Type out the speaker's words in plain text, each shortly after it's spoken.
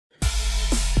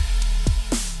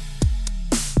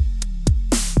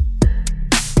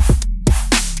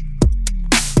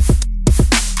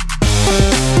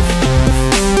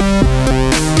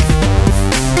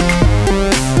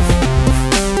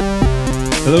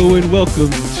Hello and welcome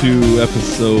to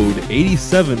episode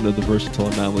 87 of the Versatile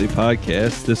Anomaly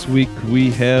podcast. This week we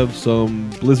have some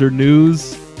Blizzard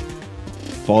news,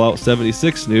 Fallout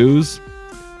 76 news,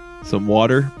 some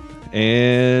water,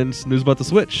 and some news about the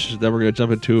Switch. Then we're going to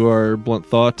jump into our blunt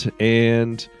thought,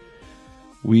 and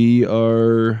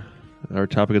our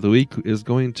topic of the week is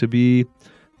going to be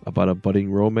about a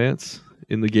budding romance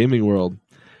in the gaming world.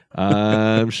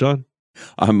 I'm Sean.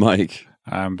 I'm Mike.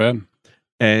 I'm Ben.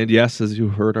 And yes, as you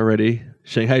heard already,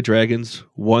 Shanghai Dragons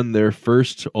won their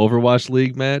first Overwatch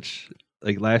League match.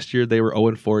 Like last year, they were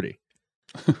 0-40.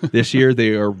 This year,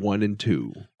 they are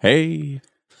 1-2. Hey,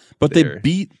 but they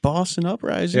beat Boston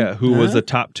Uprising. Yeah, who was the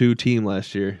top 2 team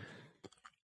last year.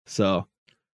 So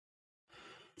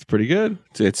it's pretty good.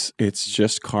 It's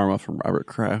just karma from Robert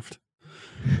Kraft.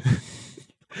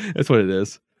 That's what it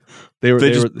is. They were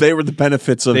the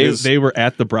benefits of his. They were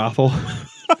at the brothel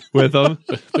with them.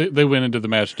 They went into the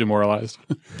match demoralized.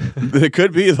 It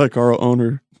could be like our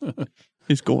owner.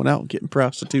 He's going out and getting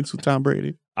prostitutes with Tom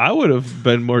Brady. I would have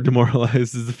been more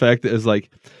demoralized is the fact that it's like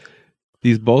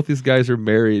both these guys are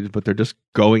married, but they're just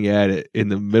going at it in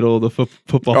the middle of the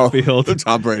football field.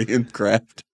 Tom Brady and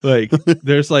Kraft. Like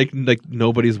there's like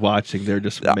nobody's watching. They're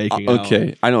just making out.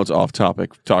 Okay, I know it's off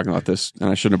topic talking about this, and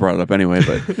I shouldn't have brought it up anyway.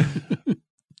 But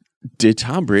did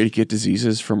Tom Brady get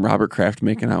diseases from Robert Kraft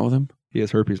making out with him? He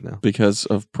has herpes now because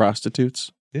of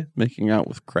prostitutes. Yeah, making out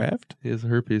with Kraft. He has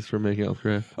herpes from making out with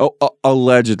Kraft. Oh,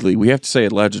 allegedly. We have to say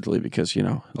allegedly because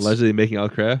allegedly making out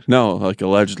with Kraft. No, like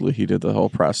allegedly he did the whole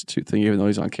prostitute thing, even though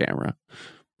he's on camera.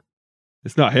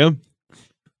 It's not him.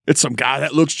 It's some guy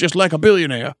that looks just like a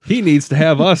billionaire. He needs to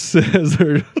have us as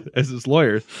his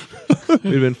lawyers. We've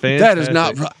been fantastic. That is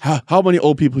not. How many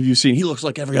old people have you seen? He looks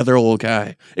like every other old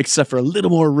guy, except for a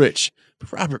little more rich.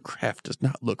 But Robert Kraft does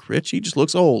not look rich. He just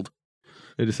looks old.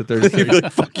 They just sit there and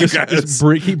like, fuck you guys.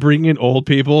 Keep bringing in old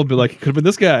people and be like, could have been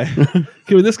this guy. Could have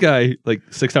been this guy. Like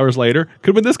 6 hours later, could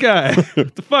have been this guy.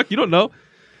 What the fuck? You don't know.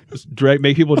 Just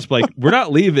make people just like, we're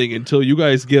not leaving until you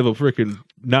guys give a freaking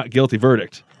not guilty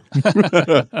verdict.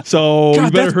 So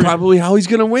God, that's probably how he's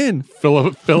gonna win.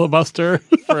 Filibuster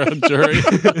for a jury.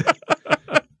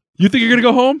 You think you're gonna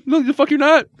go home? No, the fuck you're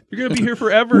not. You're gonna be here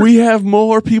forever. We have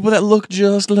more people that look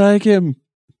just like him.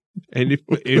 And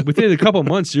if within a couple of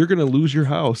months you're gonna lose your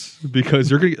house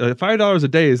because you're gonna $5 a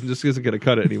day isn't gonna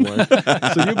cut it anymore.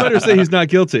 So you better say he's not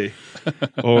guilty,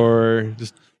 or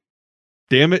just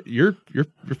damn it, you're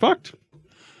fucked.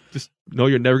 Just know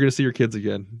you're never gonna see your kids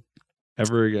again,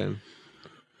 ever again.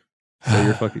 So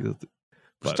you're fucking guilty.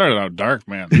 Started out dark,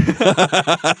 man.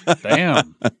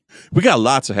 Damn. We got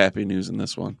lots of happy news in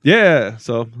this one. Yeah.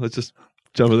 So let's just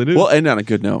jump into the news. We'll end on a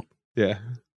good note. Yeah.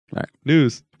 All right.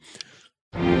 News.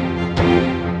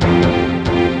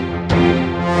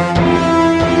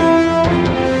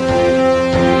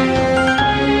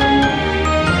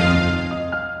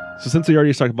 So since we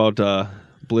already talked about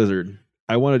Blizzard,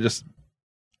 I want to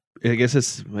I guess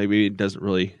this maybe doesn't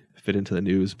really fit into the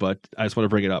news, but I just want to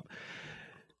bring it up.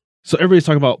 So everybody's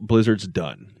talking about Blizzard's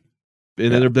done.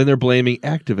 And then they're blaming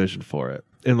Activision for it.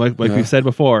 And like we said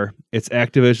before, it's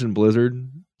Activision, Blizzard.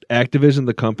 Activision,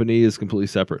 the company, is completely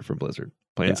separate from Blizzard.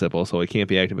 Plain and simple. So it can't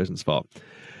be Activision's fault.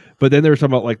 But then they were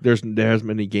talking about like there hasn't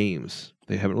many games.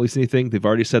 They haven't released anything. They've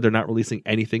already said they're not releasing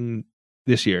anything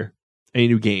this year. Any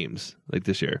new games like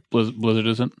this year. Blizzard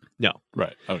isn't? No.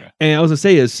 Right. Okay. And I was going to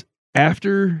say is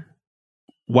after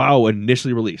WoW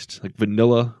initially released, like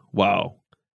vanilla WoW,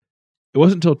 it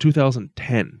wasn't until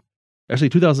 2010, actually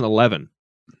 2011,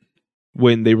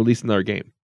 when they released another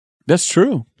game. That's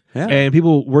true. Yeah. And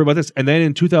people worry about this. And then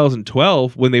in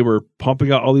 2012, when they were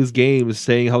pumping out all these games,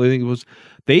 saying how they think it was,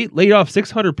 they laid off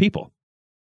 600 people.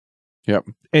 Yep.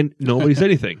 And nobody said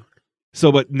anything. So,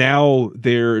 but now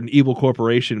they're an evil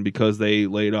corporation because they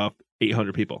laid off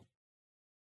 800 people.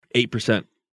 8%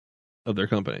 of their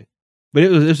company. But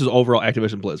this was overall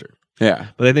Activision Blizzard. Yeah.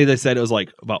 But I think they said it was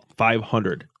like about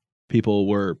 500 people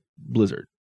were Blizzard.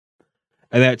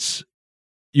 And that's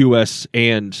US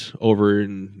and over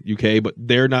in UK, but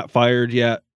they're not fired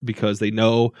yet because they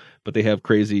know, but they have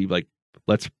crazy, like,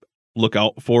 let's look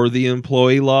out for the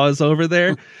employee laws over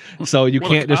there. So you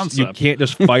can't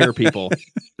just fire people.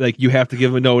 Like, you have to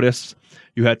give them a notice.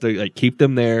 You have to like keep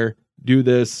them there, do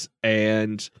this,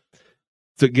 and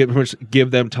to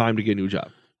give them time to get a new job.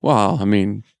 Wow, I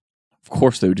mean, of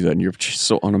course they would do that in Europe. It's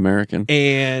so un-American.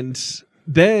 And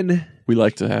then we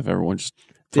like to have everyone just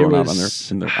thrown out on their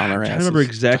asses. I don't remember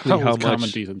exactly how much. Common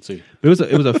decency. It was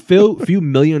a few $1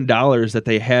 million that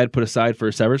they had put aside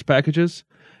for severance packages,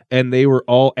 and they were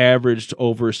all averaged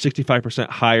over 65%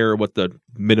 higher what the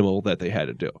minimal that they had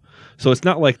to do. So it's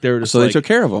not like they're just So they like, took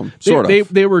care of them,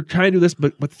 they were trying to do this,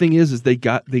 but the thing is they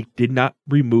did not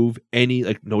remove any,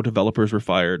 like, no developers were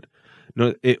fired.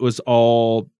 No, it was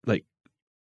all like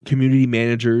community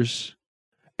managers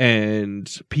and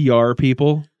PR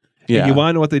people. Yeah. And you want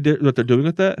to know what they're doing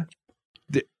with that?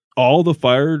 All the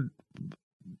fired,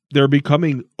 they're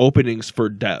becoming openings for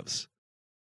devs.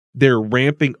 They're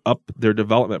ramping up their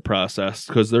development process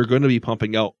because they're going to be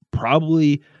pumping out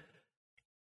probably,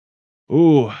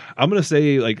 I'm going to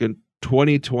say like in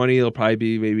 2020, it'll probably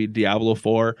be maybe Diablo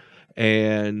 4,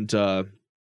 and they're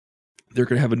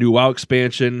going to have a new WoW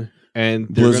expansion, and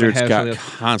Blizzard's got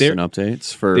constant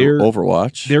updates for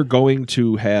Overwatch. They're going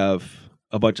to have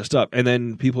a bunch of stuff, and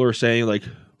then people are saying like,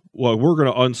 well, we're going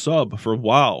to unsub for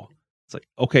WoW. It's like,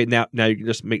 okay, now you can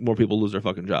just make more people lose their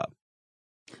fucking job.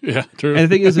 Yeah, true. And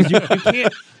the thing is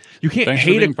you can't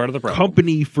hate a part of the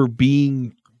company for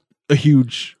being a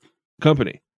huge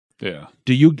company. Yeah.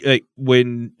 Do you, like,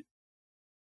 when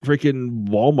freaking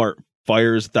Walmart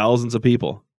fires thousands of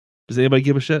people, does anybody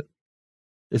give a shit?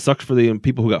 It sucks for the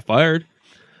people who got fired,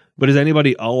 but is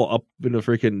anybody all up in a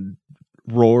freaking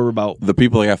roar about the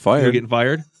people that got fired getting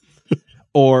fired?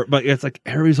 But it's like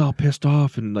everybody's all pissed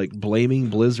off and like blaming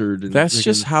Blizzard. And that's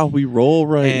just how we roll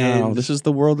right now. This is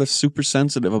the world that's super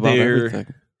sensitive about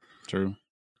everything. True.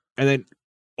 And then,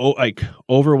 like,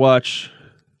 Overwatch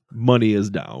money is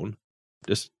down.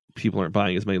 Just people aren't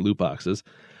buying as many loot boxes.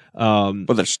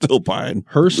 But they're still buying.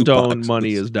 Hearthstone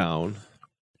money is down.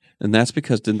 And that's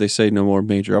because, didn't they say no more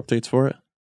major updates for it?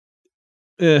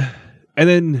 And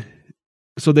then,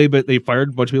 so they fired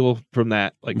a bunch of people from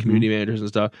that, like community managers and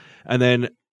stuff. And then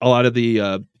a lot of the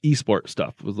esports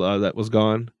stuff that was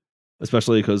gone,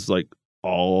 especially because like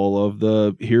all of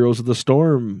the Heroes of the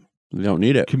Storm, they don't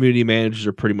need it. Community managers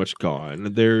are pretty much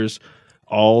gone. There's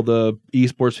all the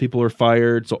esports people are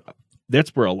fired, so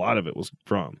that's where a lot of it was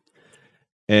from.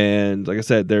 And like I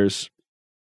said, there's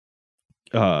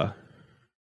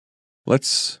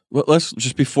let's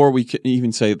just, before we can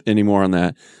even say any more on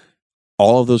that,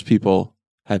 all of those people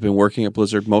have been working at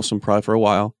Blizzard, most of them probably for a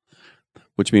while,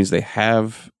 which means they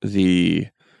have the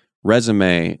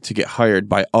resume to get hired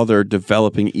by other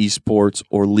developing esports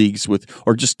or leagues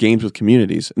or just games with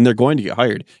communities, and they're going to get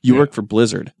hired. You work for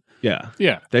Blizzard. Yeah.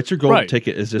 That's your golden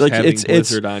ticket, is just like having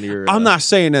Blizzard on your... I'm not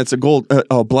saying that's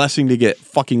a blessing to get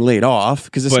fucking laid off,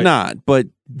 because it's not, but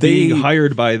being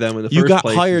hired by them in the first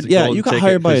place. You got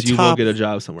hired by a top... You will get a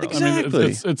job somewhere else. Exactly. I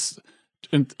mean, it's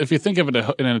if you think of it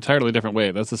in an entirely different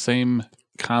way, that's the same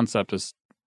concept as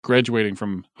graduating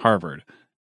from Harvard.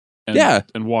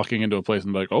 And walking into a place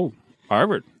and be like, oh,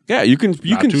 Harvard. Yeah, you can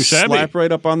slap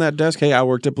right up on that desk, hey, I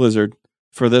worked at Blizzard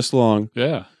for this long.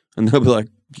 Yeah. And they'll be like,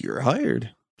 you're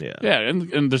hired. Yeah. Yeah,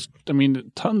 and there's, I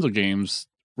mean, tons of games,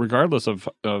 regardless of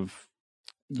you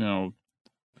know,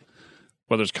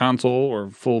 whether it's console or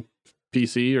full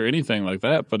PC or anything like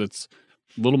that, but it's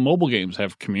little mobile games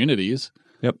have communities.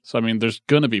 Yep. So I mean, there's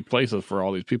going to be places for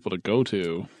all these people to go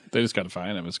to. They just got to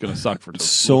find them. It's going to suck for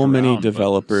so many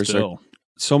developers are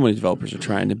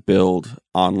trying to build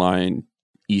online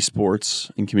esports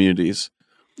and communities.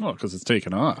 Oh, because it's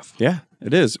taken off. Yeah,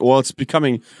 it is. Well, it's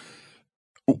becoming.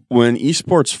 When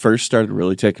esports first started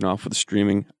really taking off with the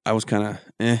streaming, I was kind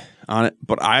of on it.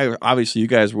 But obviously you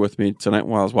guys were with me tonight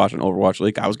while I was watching Overwatch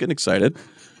League. I was getting excited,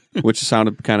 which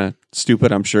sounded kind of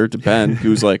stupid, I'm sure, to Ben,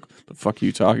 who's like, the fuck are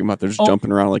you talking about? They're just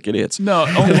jumping around like idiots. No,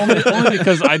 only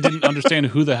because I didn't understand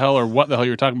who the hell or what the hell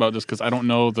you were talking about, just because I don't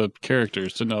know the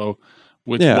characters to know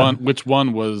which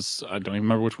one was. I don't even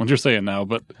remember which one you're saying now,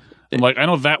 but I'm like, I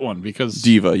know that one because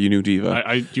D.Va, you knew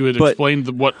D.Va. You had explained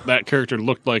what that character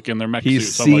looked like in their mech suit.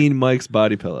 He's seen Mike's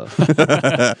body pillow. But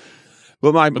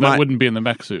that wouldn't be in the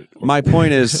mech suit. My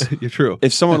point is, you're true.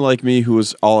 If someone like me who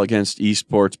was all against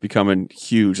esports becoming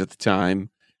huge at the time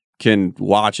can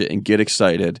watch it and get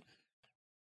excited,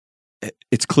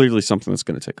 it's clearly something that's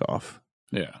going to take off.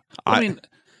 Yeah. I mean,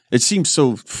 it seems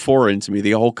so foreign to me,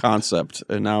 the whole concept,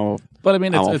 and now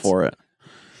I'm all for it.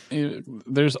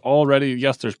 There's already,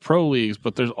 there's pro leagues,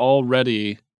 but there's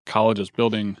already colleges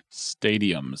building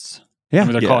stadiums. Yeah. I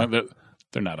mean, they're calling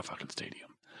they're not a fucking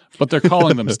stadium, but they're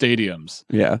calling them stadiums.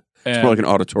 Yeah. It's more like an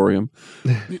auditorium.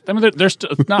 I mean,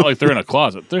 it's not like they're in a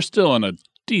closet. They're still in a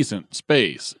decent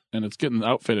space, and it's getting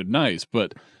outfitted nice.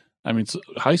 But I mean,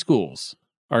 high schools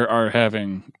are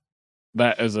having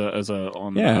that as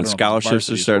a scholarships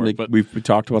are starting. We've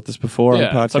talked about this before on the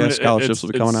podcast. So, I mean, scholarships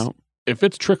will be coming out. If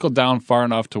it's trickled down far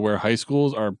enough to where high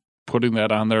schools are putting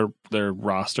that on their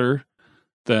roster,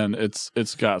 then it's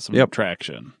got some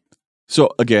traction. So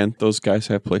again, those guys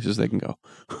have places they can go.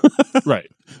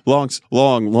 Right.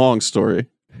 Long story.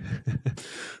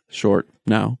 Short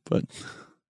now, but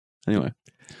anyway.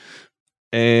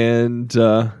 And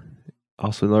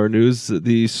also in our news,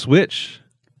 the Switch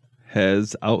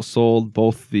has outsold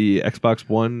both the Xbox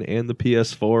One and the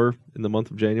PS4 in the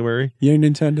month of January, Yay,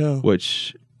 Nintendo.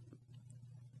 which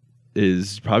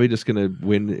is probably just going to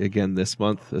win again this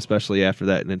month, especially after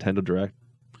that Nintendo Direct,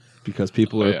 because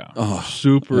people are Oh,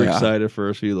 super yeah. excited for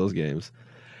a few of those games.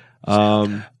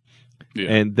 Yeah.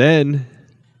 And then,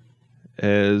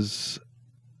 as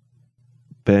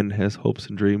Ben has hopes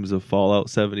and dreams of Fallout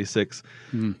 76,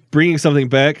 bringing something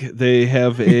back, they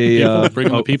have a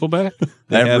Bringing the people back.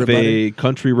 they have Everybody. a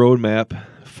country roadmap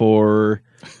for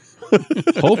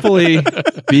hopefully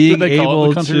being Did they call able it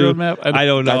the country to. roadmap? I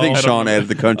don't know. I think Sean added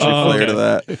the country Oh, flair to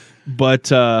okay. that. But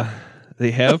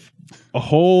they have a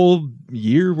whole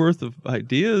year worth of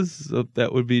ideas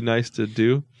that would be nice to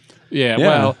do. Yeah. Yeah.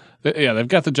 Well. They've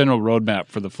got the general roadmap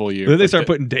for the full year. Then they but start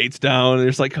putting dates down, and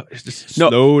it's like it's just No,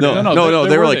 snowed. no, in. no, there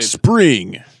they were were like dates.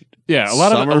 spring. Yeah, a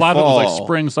lot of it Summer, was like fall.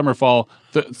 spring, summer, fall.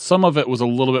 Some of it was a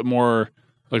little bit more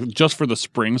like just for the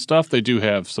spring stuff. They do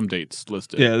have some dates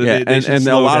listed. Yeah, Yeah, they should and a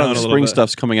slow lot down of the little spring bit.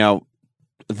 stuff's coming out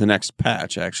the next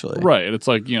patch, actually. Right. It's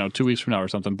like 2 weeks from now or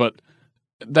something. But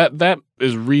that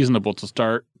is reasonable to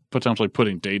start potentially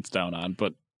putting dates down on.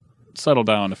 But settle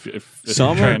down if you're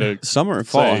trying to. Summer and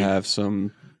fall say- have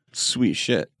some sweet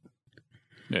shit.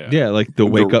 Yeah. Yeah, like the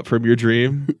wake up from your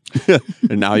dream.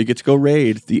 And now you get to go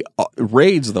raid. The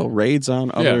raids, though. Raids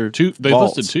on other They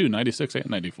vaults. listed 2, 96 and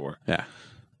 94, Yeah.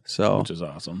 So which is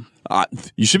awesome.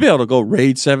 you should be able to go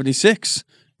raid 76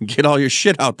 and get all your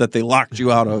shit out that they locked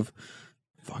you out of.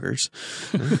 Fuckers.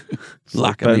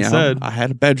 Locking Ben me out. said, I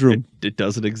had a bedroom. it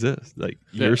doesn't exist. Like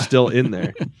Yeah. you're still in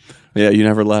there. Yeah, you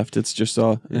never left. It's just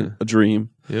a dream.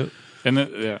 Yep. And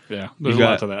then, there's You a got-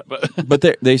 lot to that. But But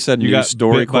they said You new got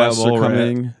story bit by a quests are mole rat.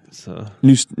 coming. So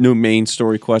New main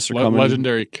story quests are coming.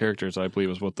 legendary characters, I believe,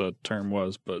 is what the term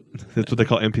was. But that's what they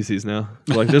call NPCs now.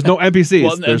 Like there's no NPCs.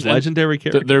 Well, there's and legendary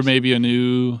characters. there may be a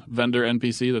new vendor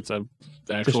NPC that's a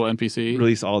actual NPC.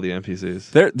 Release all the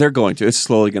NPCs. They're going to. It's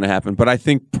slowly going to happen. But I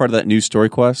think part of that new story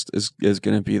quest is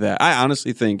going to be that. I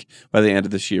honestly think by the end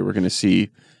of this year we're going to see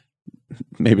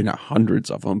maybe not hundreds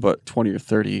of them, but 20 or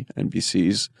 30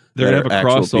 NPCs. They're gonna have a that are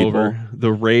actual crossover. people.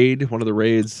 The raid, one of the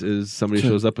raids is somebody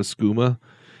shows up with skooma.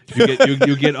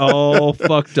 You get all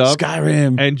fucked up,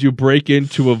 Skyrim. and you break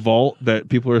into a vault that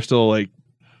people are still like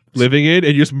living in,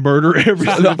 and you just murder every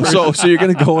single person. So you're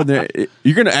going to go in there.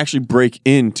 You're going to actually break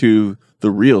into the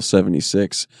real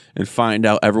 76 and find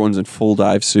out everyone's in full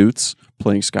dive suits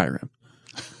playing Skyrim.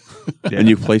 Yeah. And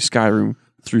you play Skyrim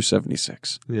through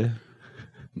 76. Yeah.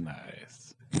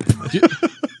 Nice.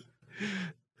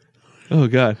 Oh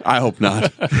god. I hope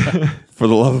not. For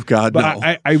the love of God, But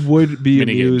no. I would be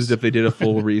Mini amused games. if they did a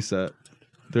full reset.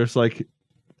 There's like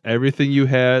everything you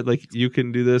had, like you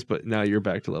can do this, but now you're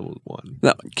back to level 1.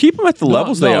 No, keep them at the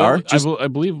levels they are. Just, I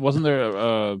believe wasn't there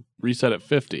a reset at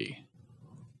 50?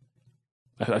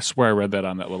 I swear I read that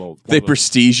on that little. they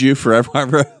prestige you for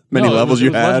however many No, levels it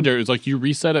you was had. Legendary. It was like you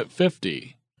reset at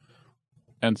 50,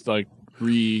 and it's like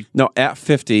No, at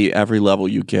 50, every level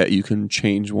you get, you can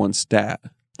change one stat.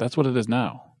 That's what it is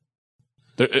now.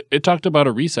 It talked about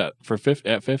a reset for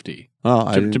at 50 Oh,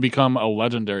 I to didn't- become a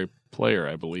legendary player.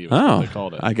 I believe. Is what they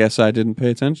called it. I guess I didn't pay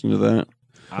attention to that.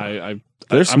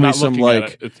 There's I'm not some, looking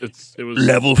at like, it was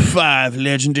Level 5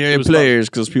 legendary It was players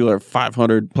because people are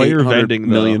 500 Player 800 vending,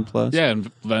 million though. plus. yeah, and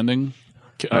vending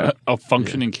a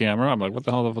functioning camera. I'm like, what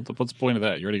the hell? What's the point of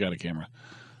that? You already got a camera.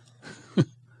 Yeah,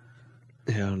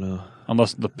 I don't know.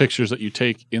 Unless the pictures that you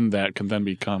take in that can then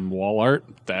become wall art,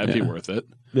 that'd be Yeah. worth it.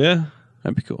 Yeah.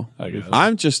 That'd be cool. I guess.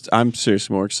 I'm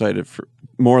seriously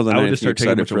more than I would anything just start taking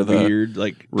a excited bunch for of the weird,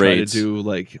 like try to raids. do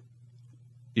like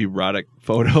erotic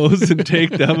photos and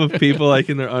take them of people like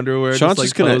in their underwear. Sean's like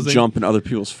just gonna posing. jump in other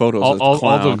people's photos. as all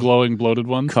clown. the glowing bloated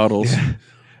ones. cuddles.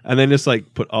 and then just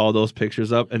like put all those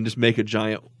pictures up and just make a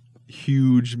giant,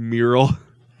 huge mural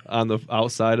on the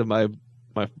outside of my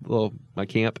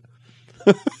camp.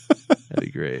 That'd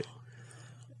be great.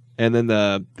 And then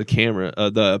the camera,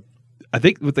 I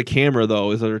think with the camera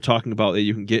though is that they're talking about that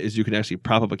you can actually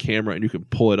prop up a camera and you can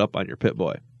pull it up on your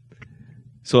Pip-Boy.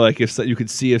 So like if you could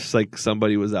see if like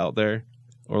somebody was out there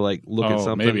or like look at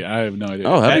something. Maybe I have no idea.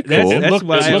 Oh, that'd be That's- cool. that's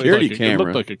what I- security It camera.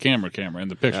 looked like a camera in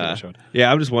the picture they showed.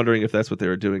 Yeah, I'm just wondering if that's what they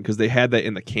were doing because they had that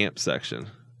in the camp section.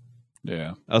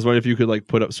 Yeah. I was wondering if you could like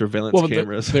put up surveillance Well, but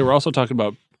cameras. they were also talking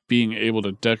about being able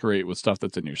to decorate with stuff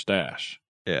that's in your stash.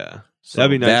 Yeah, So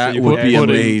that'd be nice. that you would could be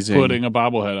actually- amazing. Putting a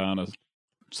bobblehead on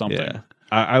something. Yeah,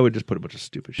 I would just put a bunch of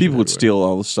stupid shit. People would everywhere. steal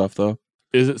all the stuff though.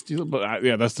 Is it still? But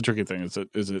yeah, that's the tricky thing.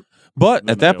 Is it? But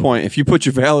Then at that they'll- point, if you put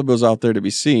your valuables out there to be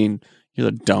seen, you're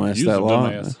the dumbest Use that them,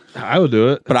 long. dumbass. I would do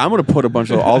it. But I'm going to put a bunch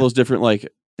of all those different like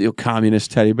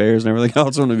communist teddy bears and everything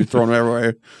else. I'm going to be throwing them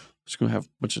everywhere. Just going to have a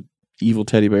bunch of evil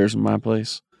teddy bears in my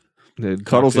place. They'd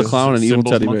Cuddles the talk to- clown and evil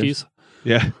Symbols, teddy monkeys.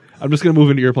 Yeah, I'm just gonna move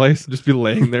into your place. Just be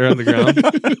laying there on the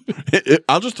ground,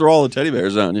 I'll just throw all the teddy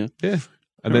bears on you. and There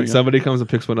then we go. somebody comes and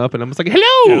picks one up, and I'm just like, Yeah,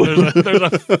 "Hello." there's a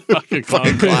fucking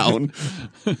Fucking clown.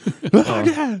 clown.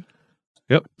 Oh.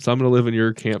 Yep. So I'm gonna live in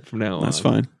your camp from now on. That's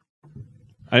fine.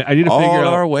 I need to All figure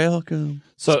out. are welcome.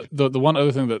 So the one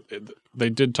other thing that they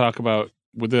did talk about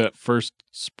with that first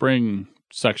spring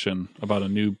section about a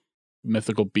new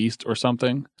mythical beast or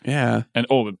something, Yeah. and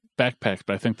backpacks,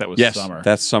 but I think that was Yes, summer.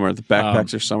 that's summer. The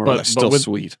backpacks are summer, but but- they're still but with-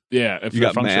 sweet. Yeah, if You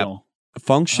they're got map. functional.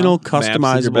 Functional, Maps in your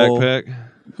customizable.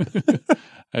 backpack.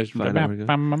 I should Fine, map, there we go.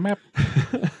 find my map.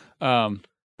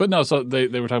 But no, so they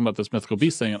were talking about this mythical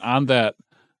beast thing, and on that,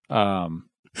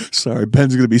 Sorry,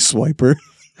 Ben's going to be swiper.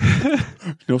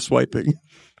 No swiping.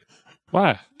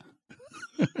 why?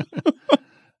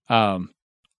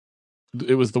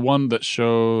 It was the one that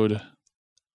showed.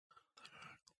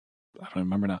 I don't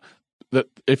remember now. That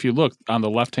if you look on the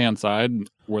left hand side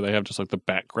where they have just like the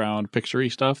background picture-y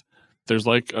stuff, there's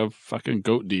like a fucking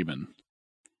goat demon.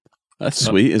 That's An-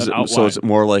 sweet. Is an it, so outline. is it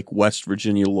more like West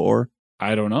Virginia lore?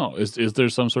 I don't know. Is there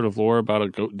some sort of lore about a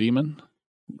goat demon?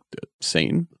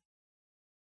 Sane?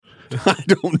 I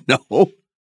don't know.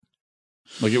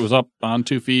 Like it was up on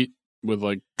 2 feet with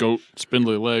like goat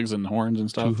spindly legs and horns and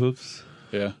Two stuff. hoofs.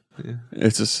 Yeah.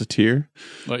 It's a satyr.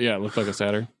 But yeah, it looked like a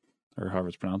satyr, or however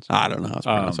it's pronounced. I don't know how it's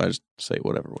pronounced. I just say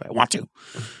whatever way I want to.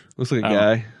 Looks like a Oh.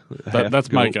 guy. with a half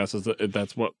That's my goat. guess. Is that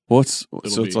that's what What's It'll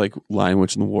so it's be- like Lion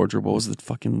Witch in the Wardrobe. What was the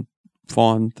fucking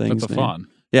fawn thing? that's a fawn,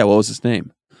 Yeah, what was his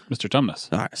name? Mr.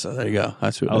 Tumnus. All right, so there you go.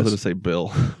 That's who I was it going to is. say Bill.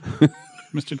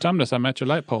 Mr. Tumnus, I'm at your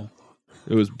light pole.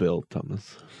 It was Bill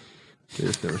Thomas. They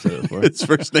just never said it before. His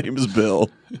first name is Bill.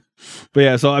 But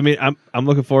yeah, so I mean, I'm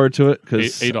looking forward to it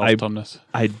because Adolf I Tumnus.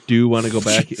 do want to go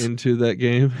back into that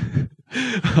game.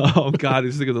 Oh God,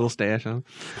 he's like a little stash on.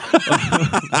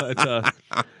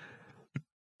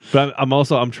 But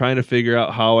I'm trying to figure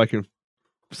out how I can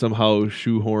somehow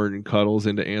shoehorn Cuddles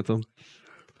into Anthem.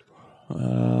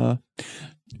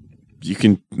 You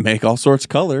can make all sorts of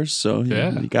colors, so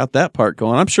Yeah. you got that part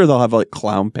going. I'm sure they'll have like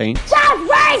clown paint.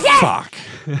 Fuck.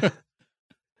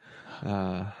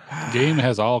 Game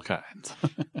has all kinds.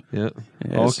 Yeah,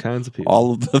 all Yes. kinds of people.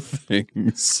 All of the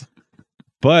things.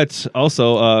 But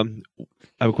also, I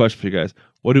have a question for you guys.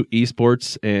 What do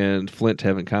esports and Flint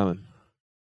have in common?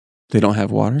 They don't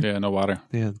have water. Yeah, no water.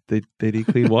 Yeah, they need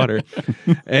clean water,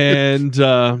 and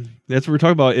that's what we're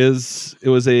talking about. It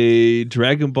was a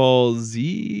Dragon Ball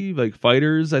Z like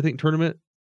fighters, I think, tournament,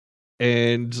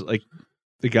 and like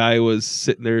the guy was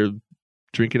sitting there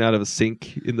drinking out of a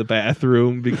sink in the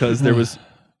bathroom because there was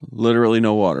Literally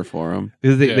no water for them.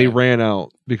 they Yeah. ran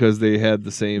out because they had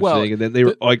the same Well, thing, and then they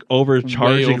were like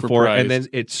overcharging for it, and then overpriced.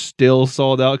 it still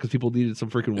sold out because people needed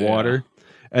some freaking Yeah. water,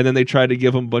 and then they tried to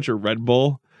give them a bunch of Red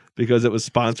Bull because it was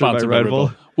sponsored by Red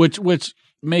Bull. Which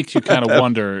makes you kind of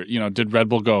wonder, did Red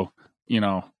Bull go,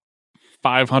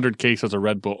 500 cases of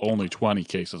Red Bull, only 20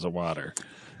 cases of water?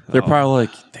 They're Oh. probably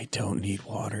like, they don't need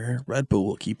water. Red Bull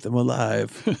will keep them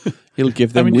alive. He'll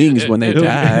give them mean, wings when they It'll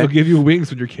die. give you wings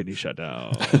when your kidneys shut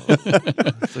down.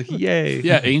 It's like yay!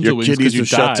 Yeah, angel Your wings kidneys because you will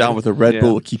shut died. down with a Red Yeah.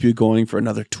 Bull will keep you going for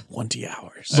another 20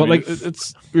 hours. But, like,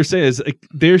 it's What you're saying is like,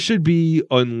 there should be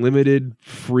unlimited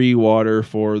free water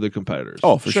for the competitors.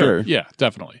 Oh, for sure. Yeah,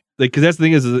 definitely. like because that's the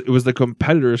thing is it was the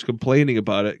competitors complaining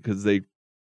about it because they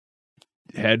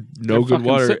had no They're good fucking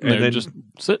water, sitting and there, then just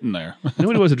sitting there.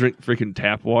 nobody wants to drink freaking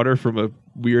tap water from a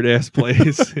weird ass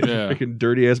place, Yeah. freaking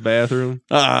dirty ass bathroom.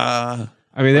 Ah,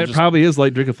 I mean, Or that just- probably is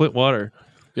like drinking Flint water.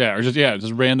 Yeah, or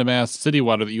just random ass city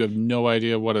water that you have no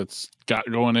idea what it's got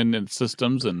going in its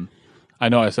systems. And I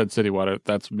know I said city water.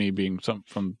 That's me being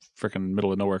from freaking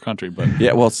middle of nowhere country, but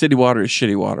yeah, well, city water is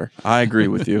shitty water. I agree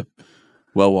with you.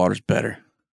 Well water's better.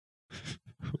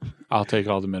 I'll take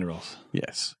all the minerals.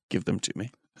 Yes, give them to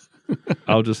me.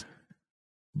 I'll just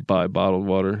buy bottled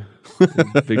water,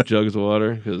 big jugs of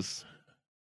water, because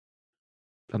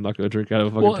I'm not going to drink out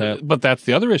of a fucking tap. But that's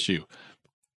the other issue.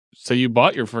 Say you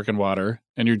bought your freaking water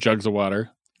and your jugs of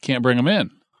water, can't bring them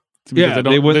in. It's because Yeah,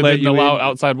 they wouldn't let didn't you allow in.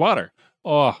 outside water.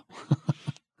 Oh,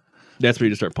 That's where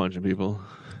you just start punching people.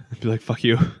 Be like, "Fuck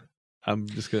you." I'm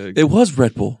just gonna. It was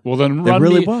Red Bull. well then It run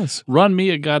really me, was. run me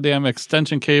a goddamn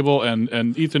extension cable and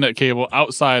Ethernet cable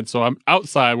outside, so I'm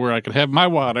outside where I can have my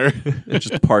water.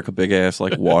 Just park a big ass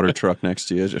like water truck next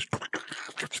to you. Just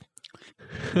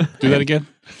Do that again.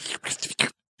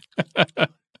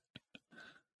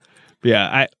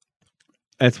 Yeah,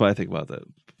 that's what I think about that.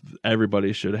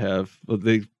 Everybody should have at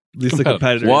least the Competitors.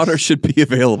 competitors. Water should be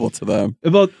available to them.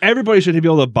 Well, everybody should be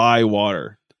able to buy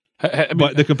water, I mean,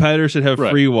 but the competitors should have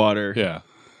Right. free water. yeah.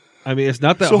 I mean, it's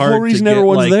not that So the hard. whole reason to get,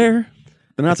 everyone's like, there.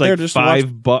 They're not It's there like just to watch.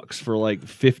 $5 for like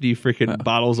 50 freaking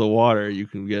bottles of water you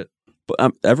can get.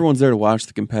 But everyone's there to watch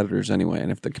the competitors anyway.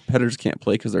 And if the competitors can't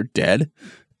play because they're dead,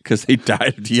 because they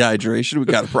died of dehydration, we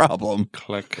got a problem.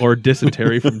 Click. Or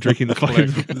dysentery from drinking the fucking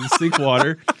sink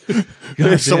water.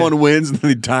 If someone wins and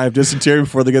they die of dysentery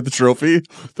before they get the trophy, and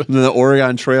then the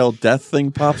Oregon Trail death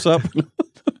thing pops up.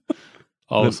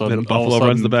 all of a sudden, then a buffalo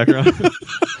runs in the background.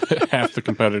 half the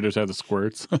competitors have the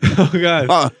squirts. Oh god!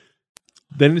 Huh.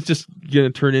 Then it's just gonna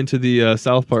turn into the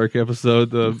South Park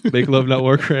episode, the Make Love Not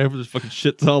Warcraft, just fucking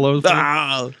shits all over. The place.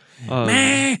 Ah, Oh,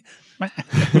 meh. all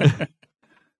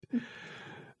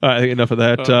right, I think enough of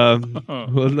that.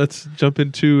 Well, let's jump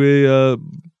into a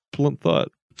blunt thought.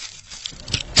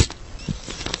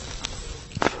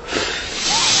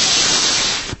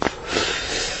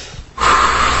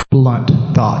 Blunt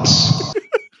thoughts.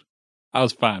 I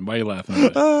was fine. Why are you laughing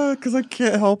at me? Because I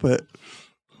can't help it.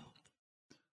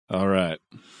 All right.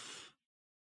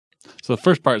 So the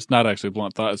first part is not actually a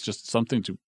blunt thought. It's just something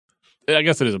to. I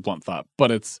guess it is a blunt thought,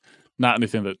 but it's not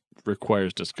anything that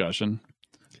requires discussion.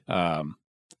 Yeah,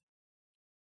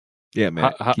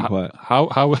 man. Keep quiet.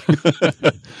 How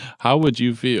how would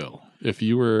you feel if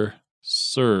you were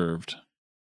served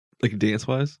Like dance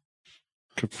wise.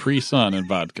 Capri Sun and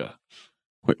vodka?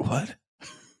 Wait, what?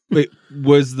 Wait,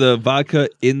 was the vodka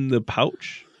in the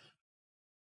pouch?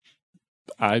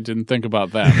 I didn't think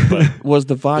about that, but Was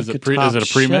the vodka top is it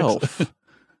a premix? shelf?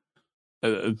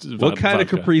 What kind of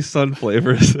Capri Sun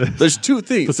flavor is this? There's two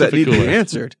things that need Pacific to be Cooler.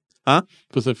 answered.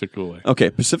 Pacific Cooler? Okay,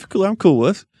 Pacific Cooler I'm cool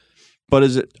with. But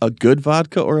is it a good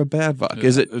vodka or a bad vodka?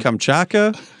 Is it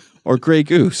Kamchatka or Grey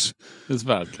Goose? It's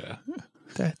vodka.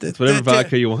 It's whatever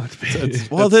vodka you want it to be.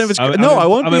 Well, then if it's I'm- no, I'm- I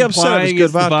won't I'm be upset if implying it's good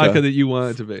the vodka vodka. that you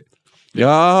want it to be.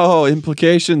 Oh,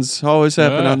 implications always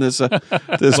happen on this But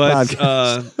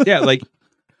podcast. yeah, like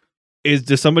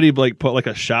does somebody like put like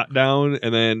a shot down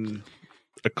and then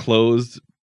a closed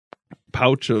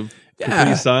pouch of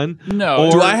Capri Sun? No.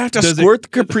 Or Do I have to does it- squirt the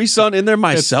Capri Sun in there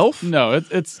myself? No,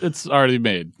 it's already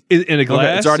made. In a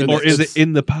glass, it's already or mixed. is it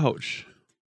in the pouch?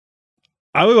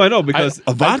 I know because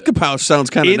A vodka pouch sounds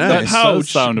kind of in nice. the does pouch,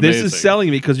 sound this amazing. is selling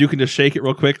me because you can just shake it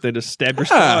real quick, then just stab your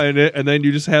straw in it, and then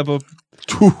you just have a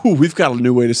Ooh, we've got a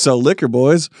new way to sell liquor,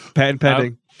 boys. patent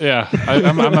pending. Yeah,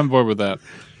 I'm on board with that.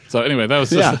 So anyway, that was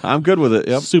just Yeah, I'm good with it.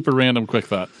 a Yep. super random quick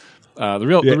thought.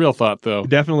 The Yeah. real thought though.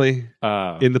 Definitely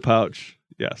Uh, in the pouch.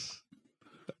 Yes,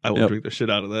 I will Yep. drink the shit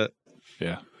out of that.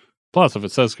 yeah. Plus, if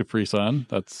it says Capri Sun,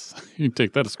 that's you can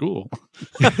take that to school.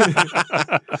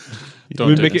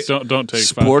 We make it- don't take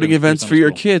Sporting vodka events to for your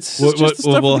school. kids. What, It's just the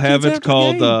stuff we'll the have kids it after the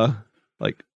called game.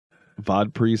 like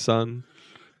Vodpri Sun.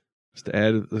 Just to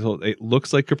add, it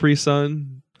looks like Capri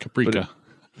Sun. Caprica.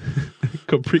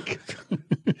 Capri.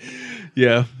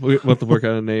 Yeah, we'll have to work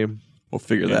on a name. We'll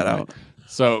figure that Anyway. out.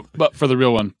 So, but for the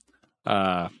real one,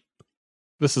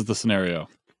 this is the scenario.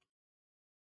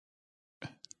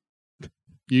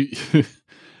 You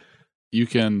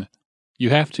you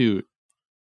have to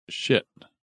shit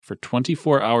for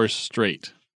 24 hours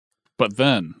straight, but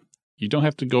then you don't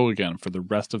have to go again for the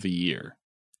rest of the year.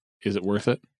 Is it worth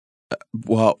it?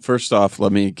 Well, first off,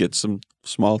 let me get some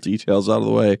small details out of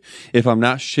the way. If I'm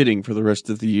not shitting for the rest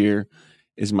of the year,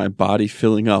 is my body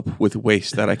filling up with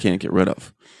waste that I can't get rid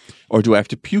of? Or do I have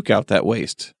to puke out that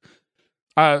waste?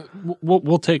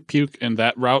 We'll take puke in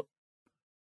that route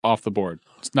off the board.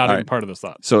 It's not All even right. part of this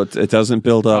thought. So it doesn't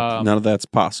build up. None of that's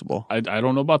possible. I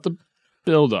don't know about the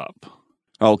build up.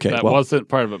 Okay. That well, wasn't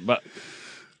part of it, but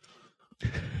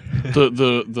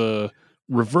the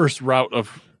reverse route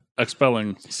of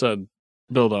expelling said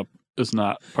build up is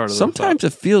not part of sometimes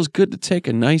it feels good to take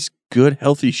a nice, good,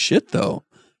 healthy shit, though.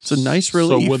 It's a nice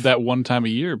relief. So would that one time a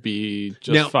year be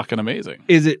just Now- fucking amazing?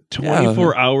 Is it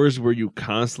 24 hours where you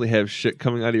constantly have shit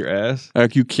coming out of your ass?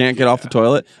 Like you can't get off the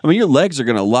toilet. I mean, your legs are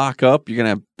going to lock up. You're going to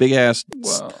have big ass,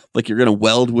 like you're going to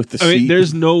weld with the I seat. mean,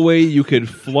 there's no way you could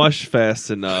flush fast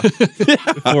enough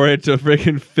for it to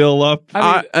freaking fill up.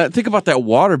 Think about that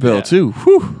water bill, Yeah. too.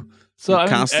 Whew. So I mean,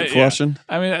 Constant yeah. flushing.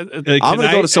 I mean, Like, I'm going to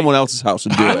can go I- to someone else's house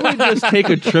and do I it. would just take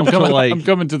a trip to I'm like.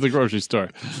 coming to the grocery store.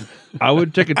 I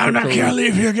would take a trip to like,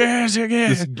 leave your gas again.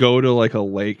 just go to like a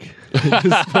lake,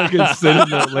 just fucking sit in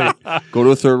that lake. Go to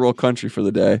a third world country for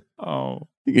the day. Oh,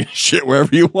 You can shit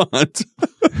wherever you want.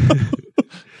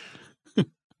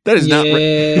 That is not.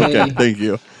 Okay, thank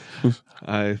you.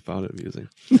 I found it amusing.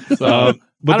 So,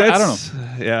 But I that's,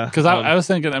 don't yeah. because I was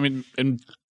thinking, I mean, and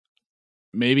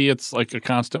maybe it's like a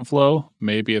constant flow,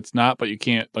 maybe it's not, but you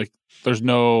can't like. There's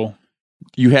no.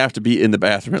 You have to be in the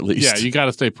bathroom at least. Yeah, you got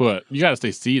to stay put. You got to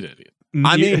stay seated.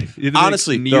 I mean, You're, like,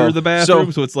 honestly, near though, the bathroom,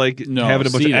 so- so it's like No, having a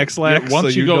bunch of seated. X-lax.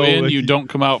 Once so you go know, in, like, you don't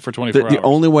come out for 24 hours. The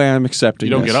only way I'm accepting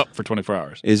you don't this get up for 24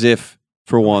 hours. is if,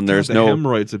 for one, there's the no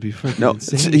hemorrhoids would be fucking no.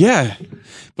 insane. Yeah,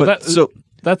 but that- so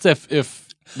That's if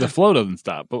the flow doesn't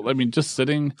stop. But I mean, just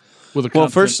sitting with a constant Well,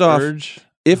 first off, urge.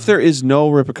 if there is no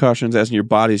repercussions, as in your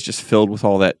body is just filled with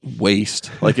all that waste,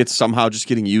 like it's somehow just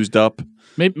getting used up,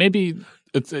 Maybe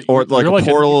it's or like you're a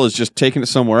portal is just taking it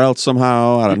somewhere else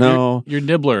somehow. I don't know. You're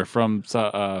Nibbler from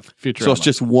Futurama. So it's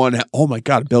just one. Oh my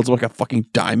god, it builds like a fucking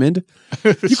diamond.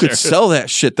 You could sell that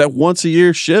shit. That once a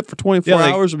year shit for 24 Yeah,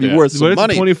 like- hours would be yeah. worth But some it's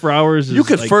money. 24 hours is You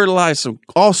could like fertilize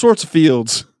all sorts of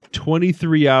fields.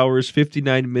 23 hours,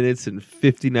 59 minutes, and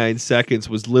 59 seconds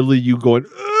was literally you going,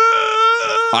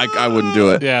 I wouldn't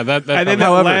do it. Yeah, that and then probably- that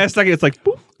However- last second, it's like,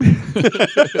 boop.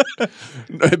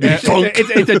 It'd be funk.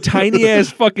 It's a tiny ass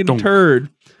fucking turd,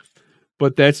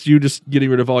 but that's you just getting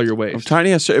rid of all your waste.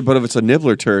 Tiny ass, but if it's a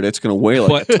nibbler turd, it's going to weigh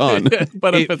like a ton.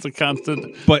 but if It- it's a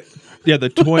constant, But yeah, the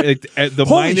 20, like, the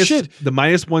Holy minus shit. the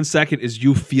minus 1 second is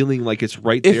you feeling like it's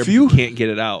right If there, but you- you can't get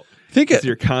it out. Think, Because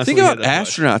you're think constantly about at that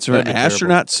push. astronauts. If an That'd be terrible.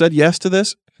 astronaut said yes to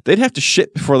this, they'd have to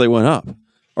shit before they went up,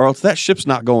 or else that ship's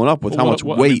not going up with how much I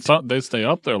mean, weight. they stay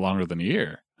up there longer than a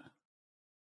year.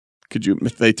 Could you?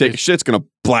 If they take a shit, it's going to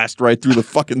blast right through the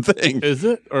fucking thing. Is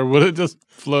it, or would it just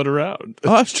float around?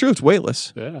 Oh, that's true. It's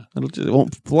weightless. Yeah. It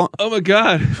won't. Oh my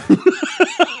god!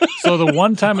 So the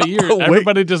one time a year, Oh, wait.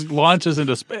 everybody just launches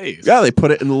into space. Yeah, they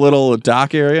put it in the little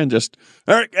dock area and just.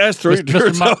 All right, guys, throw your Mr.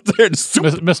 turds Mo- out there. And zoom.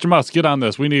 Mr. Mouse, get on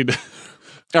this. We need.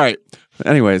 All right.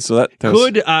 Anyway, so that was,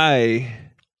 Could I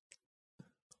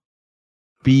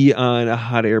be on a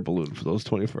hot air balloon for those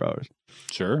 24 hours?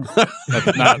 Sure.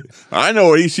 That's not. I know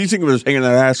what he's thinking of is hanging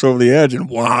that ass over the edge and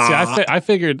wow. See, I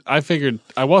figured.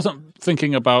 I wasn't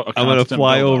thinking about. I'm going to constant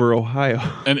fly buildup. over Ohio.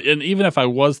 and even if I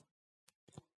was,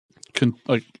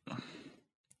 like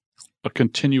a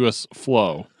continuous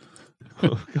flow,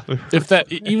 if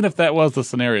that even if that was the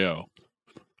scenario,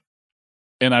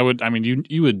 and I mean,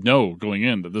 you would know going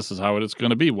in that this is how it's going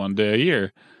to be one day a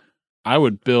year. I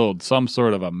would build some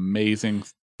sort of amazing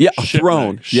Yeah, a shit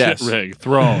throne. rig, Yes. shit rig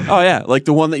throne. Oh yeah, like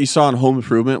the one that you saw in Home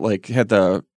Improvement, like had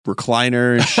the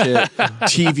recliner and shit,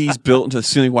 TVs built into the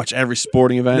ceiling, watch every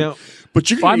sporting event. Now,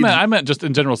 But you're Well, gonna I meant just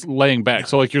in general laying back.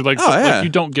 So like you're like, Oh, yeah. like you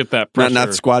don't get that pressure.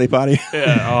 not squatty potty.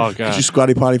 Yeah. Oh Did god. you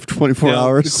squatty potty for 24 Yeah, the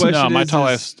hours? question No, my is- tall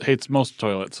ass hates most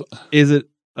toilets. is it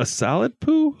a solid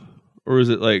poo or is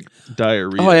it like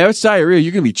diarrhea? Oh yeah, it's diarrhea.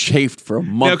 You're gonna be chafed for a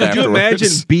Now, month. could you afterwards.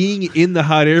 imagine being in the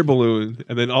hot air balloon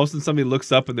and then all of a sudden somebody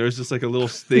looks up and there's just like a little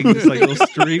thing, just like a little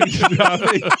string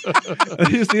dropping, and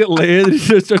you see it land and it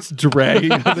just starts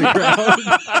dragging on the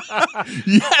ground.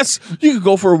 Yes, you could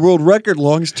go for a world record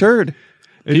longest turd.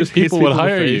 It just hits People would in the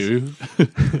hire face.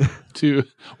 you to.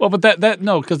 Well, but that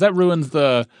no, because that ruins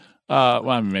the. Well,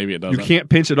 I mean, maybe it You doesn't. can't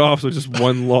pinch it off, so it's just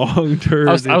one long turd.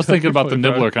 I was thinking about the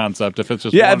nibbler concept. If it's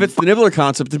just Yeah, one, if it's the nibbler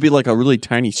concept, it'd be like a really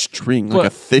tiny string, like But- a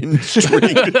thin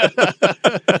string.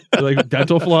 like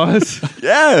dental floss.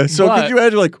 Yeah. So But- could you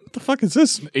imagine, like, what the fuck is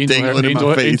this angel hair, dangling in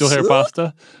my face? angel hair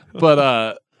pasta.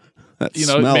 But That you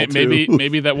know, smell, maybe too.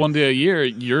 maybe that one day a year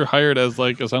you're hired as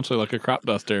like essentially like a crop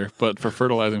duster, but for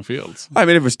fertilizing fields. I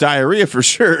mean, if it's diarrhea, for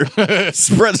sure,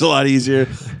 spreads a lot easier.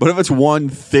 But if it's one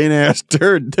thin ass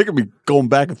turd, they could be going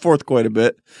back and forth quite a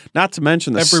bit. Not to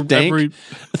mention the stank.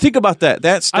 Think about that.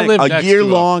 That stank, live a next year to a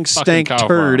long fucking stank cow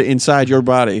turd farm. inside your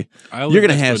body. I live You're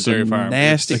gonna next to have a dairy some farm.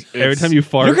 nasty. Every time you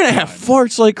fart, You're gonna have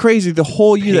farts like crazy the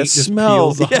whole year. That Paint just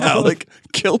smell, peels yeah, off. like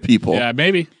kill people. Yeah,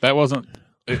 maybe that wasn't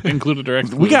included or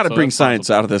excluded. We got to so bring that's science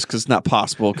possible. out of this because it's not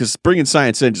possible. Because bringing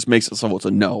science in just makes it so it's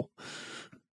a no.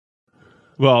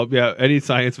 Well, yeah, any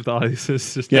science with all these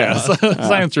is just Yeah, not.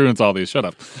 science ruins all these. Shut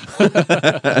up.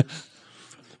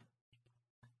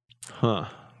 Huh.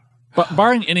 But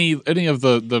barring any of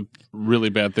the really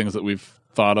bad things that we've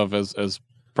thought of as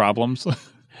problems,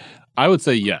 I would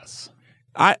say yes.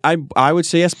 I would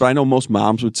say yes, but I know most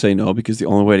moms would say no because the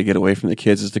only way to get away from the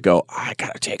kids is to go, I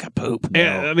gotta take a poop.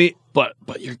 And, I mean, But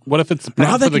what if it's the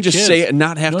Now problem they for can the just kids? say it and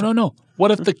not have to. No.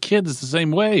 What if the kid is the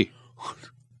same way?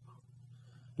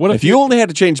 What If you only had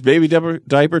to change baby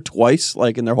diaper twice,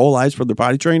 like in their whole lives for their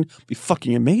potty train, it'd be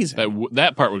fucking amazing.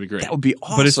 that part would be great. That would be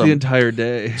awesome. but it's the entire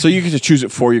day. So you get to choose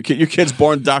it for your kid. Your kid's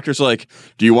born. The doctor's like,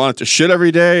 do you want it to shit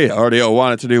every day? Or do you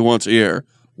want it to do once a year?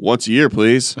 Once a year,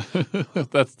 please.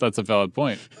 That's a valid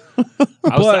point.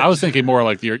 I was thinking more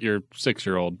like your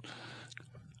 6-year-old.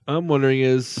 I'm wondering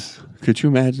is Could you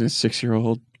imagine a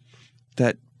 6-year-old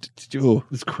that? Oh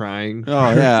is crying.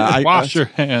 yeah, Wash your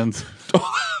hands.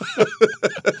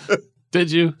 Did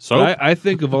you? So I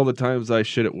think of all the times I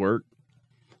shit at work,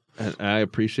 and I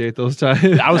appreciate those times.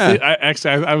 I was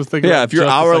I was thinking. Yeah, about if you're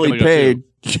just a hourly second ago, paid,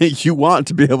 too. you want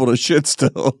to be able to shit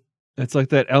still. It's like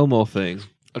that Elmo thing.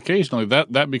 Occasionally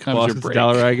that becomes Boss your gets a break.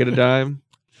 dollar, I get a dime.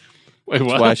 Wait, That's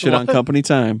what? why I shit on company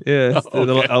time. Yeah, it's the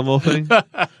little Okay. Elmo thing.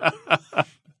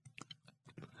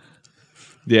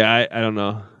 Yeah, I don't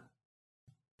know.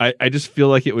 I just feel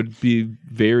like it would be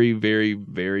very, very,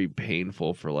 very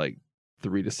painful for like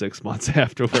 3 to 6 months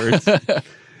afterwards.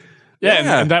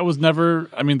 Yeah, and that was never.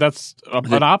 I mean, that's a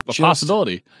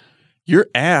possibility. Your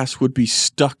ass would be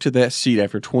stuck to that seat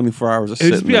after 24 hours of It'd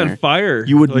sitting just be there. on fire.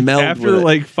 You would like, melt after with it.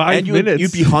 like 5 And minutes.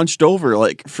 you'd be hunched over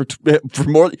like for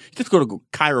more. You have to go to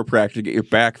chiropractor to get your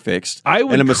back fixed. I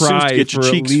would and a masseuse cry to get for your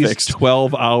at cheeks least fixed.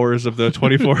 12 hours of the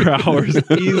 24 hours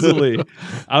easily.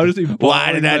 I would just be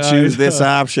Why did I bawling my choose eyes this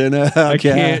out. option? I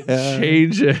can't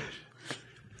change it.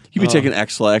 You'd be taking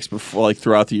X-Lax before, like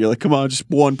throughout the year. Like, come on, just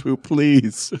one poop,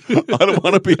 please. I don't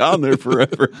want to be on there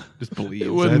forever. Just believe It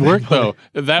wouldn't work though.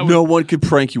 That would, No one could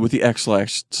prank you with the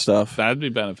X-Lax stuff. that'd be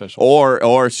beneficial.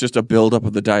 Or it's just a buildup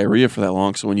of the diarrhea for that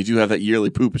long. So when you do have that yearly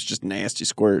poop, it's just nasty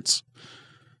squirts.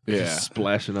 Yeah.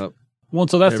 Splashing up. Well,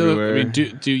 so that's the. I everywhere. mean,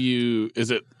 do you?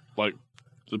 Is it like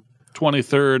the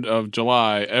 23rd of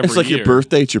July every It's like year? your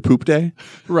birthday. It's your poop day.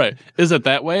 Right. Is it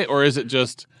that way, or is it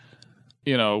just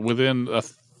within a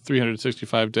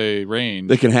 365-day range?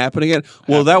 That can happen again.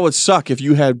 Well, that would suck if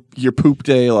you had your poop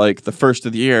day like the first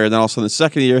of the year, and then all of a sudden the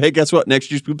second of the year, hey, guess what? Next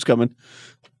year's poop's coming.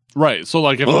 Right. So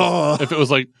like if it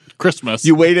was like Christmas,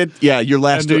 You waited, yeah, your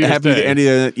last And New Year's happy Day. end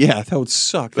of yeah, that would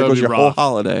suck. That That'd goes be your whole rough.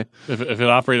 holiday. if it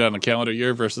operated on a calendar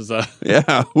year versus a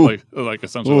Yeah, Ooh. like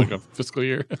essentially like a fiscal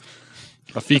year,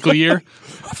 a fecal year.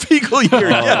 fecal year.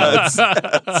 Yeah,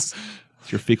 It's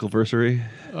your fecal versary.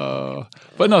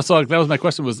 But no, so like that was my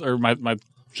question was, or my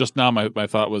just now my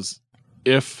thought was,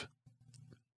 if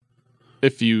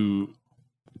you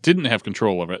didn't have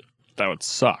control over it, that would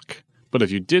suck. But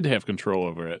if you did have control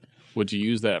over it, would you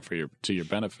use that to your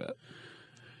benefit?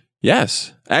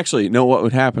 yes. Actually, no. What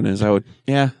would happen is I would.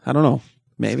 Yeah, I don't know.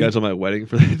 Maybe. Schedule my wedding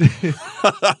for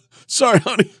that day. Sorry,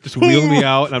 honey. Just wheel me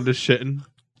out and I'm just shitting.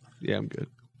 Yeah, I'm good.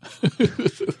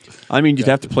 I mean, you'd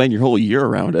have to plan your whole year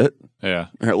around it. Yeah,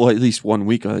 Or, well, at least 1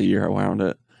 week of the year around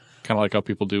it. kind of like how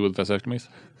people do with vasectomies.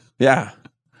 Yeah.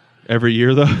 Every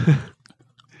year though.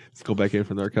 Let's go back in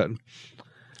from there cutting.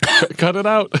 Cut it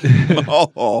out.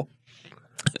 Oh,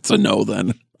 it's a no.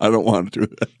 Then I don't want to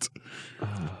do that.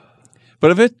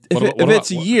 But if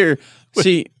it's a year,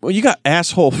 see, well, you got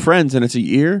asshole friends, and it's a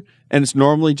year, and it's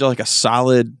normally just like a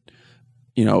solid,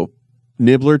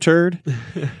 nibbler turd,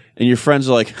 and your friends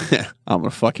are like, I'm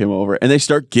gonna fuck him over, and they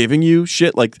start giving you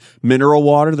shit like mineral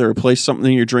water. They replace something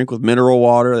in your drink with mineral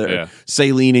water. Yeah.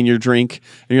 Saline in your drink,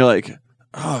 and you're like,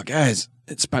 oh, guys.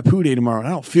 It's my poo day tomorrow, and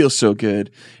I don't feel so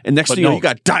good. And next But thing you know, no. you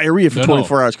got diarrhea for No,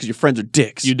 24 hours because your friends are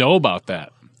dicks. You know about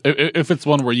that. If it's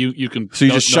one where you can, So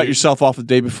you just shut yourself off the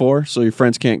day before so your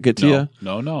friends can't get to you?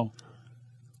 No.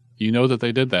 You know that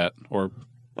they did that, or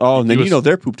Oh, and then You you know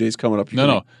their poop day's coming up.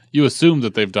 no. You assume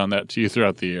that they've done that to you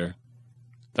throughout the year.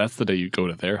 That's the day you go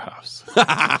to their house.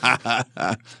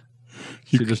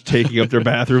 You're just taking up their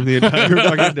bathroom the entire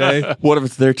fucking day. What if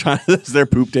it's their time? It's their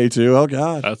poop day too. Oh,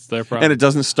 God. That's their problem. And it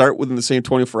doesn't start within the same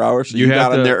 24 hours. So You you have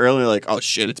got in to- there early, like, oh,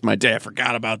 shit, it's my day. I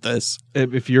forgot about this.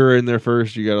 If you're in there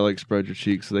first, you gotta like spread your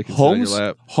cheeks so they can sit on your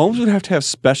lap. Homes would have to have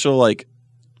special, like,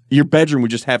 your bedroom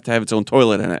would just have to have its own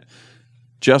toilet in it.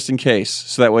 Just in case.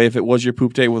 So that way, if it was your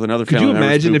poop day with another Could family you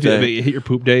member's imagine poop if day- you hit your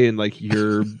poop day and like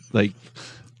you're like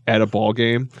at a ball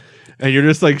game and you're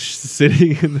just like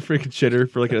sitting in the freaking shitter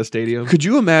for like at a stadium? Could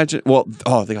you imagine? Well,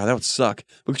 oh, God, that would suck.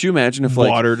 But could you imagine if,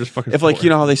 like, Water just fucking if, like, you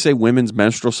know how they say women's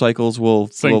menstrual cycles will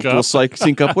Sync up.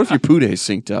 sync up? What if your poo day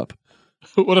synced up?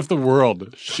 What if the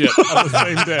world shit on the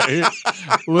same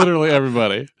day? Literally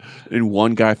everybody. And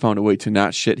one guy found a way to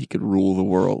not shit, he could rule the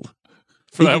world.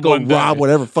 For He that could go one day. rob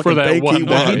whatever fucking that bank one he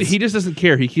day. wants. He just doesn't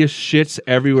care. He just shits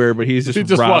everywhere, but he's just, He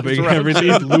just walks robbing around. everything,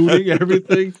 he's looting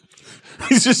everything.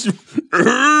 He's just.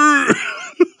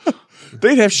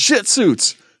 They'd have shit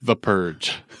suits. The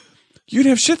Purge. You'd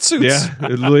have shit suits. Yeah,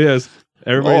 it really is.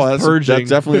 Everybody's that's, purging. that's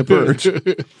definitely a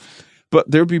purge. But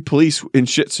there'd be police in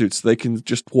shit suits. They can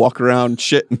just walk around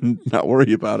shit and not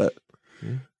worry about it.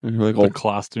 And you're like, The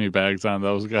colostomy bags on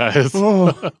those guys. oh,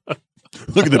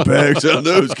 look at the bags on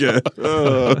those guys.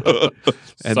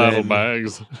 And Saddle then-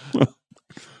 bags.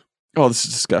 Oh, this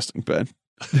is disgusting, Ben.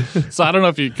 So I don't know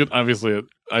if you could. Obviously,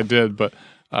 I did, but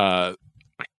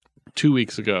 2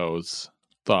 weeks ago,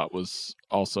 thought was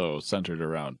also centered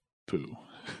around poo.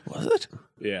 Was it?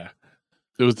 Yeah,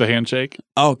 it was the handshake.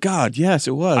 Oh God, yes,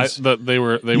 it was. They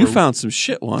were you found some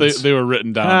shit once. They were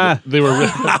written down. They were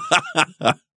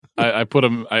written. I put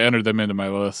them. I entered them into my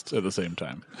list at the same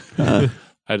time.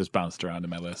 I just bounced around in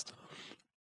my list.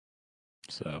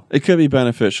 So it could be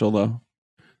beneficial though,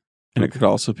 and it could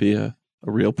also be a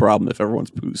real problem if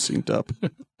everyone's poo's synced up.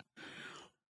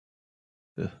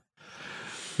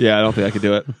 Yeah, I don't think I could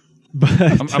do it. But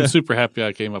I'm super happy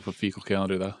I came up with fecal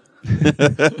calendar though.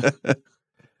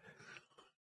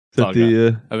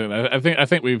 I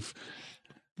think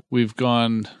we've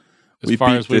gone as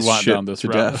far as we want down this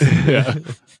route. Yeah,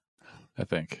 I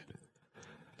think.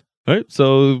 All right,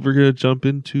 so we're gonna jump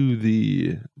into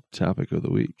the topic of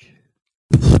the week.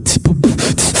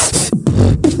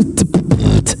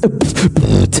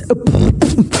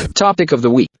 Topic of the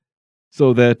week.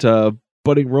 So that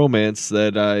budding romance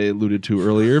that I alluded to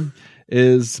earlier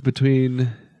is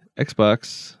between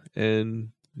Xbox and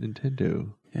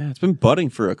Nintendo. Yeah, it's been budding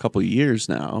for a couple years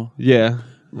now. Yeah.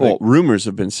 Well, rumors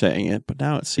have been saying it, but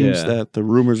now it seems that the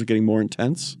rumors are getting more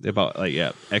intense. About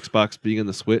Xbox being on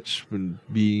the Switch and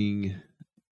being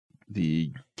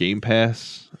the Game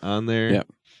Pass on there. Yeah.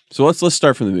 So let's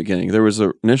start from the beginning. There was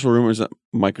initial rumors that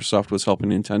Microsoft was helping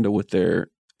Nintendo with their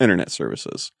internet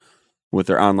services, with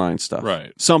their online stuff.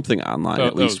 Right. Something online,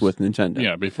 at least with Nintendo.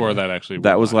 Yeah, before that actually.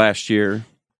 That was last year.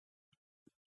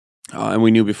 And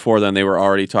we knew before then they were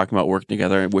already talking about working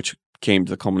together, which came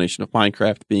to the culmination of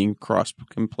Minecraft being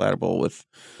cross-compatible with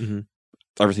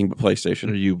everything but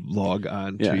PlayStation. Or you log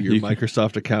on to your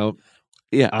Microsoft account.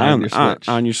 Yeah, on your Switch.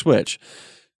 On your Switch.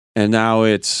 And now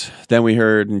then we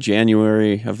heard in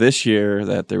January of this year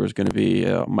that there was going to be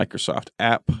a Microsoft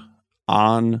app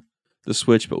on the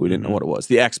Switch, but we didn't know what it was.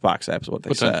 The Xbox app is what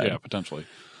they said. Yeah, potentially.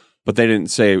 But they didn't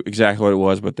say exactly what it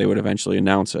was, but they would eventually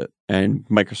announce it. And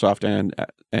Microsoft and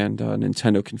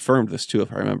Nintendo confirmed this too,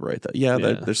 if I remember right.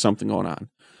 That there's something going on.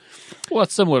 Well,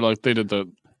 it's similar. Like they did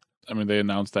they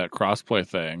announced that crossplay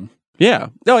thing. Yeah.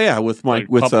 Oh, yeah. With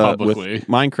publicly. With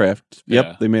Minecraft. Yep.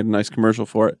 Yeah. They made a nice commercial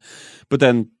for it. But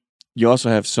then you also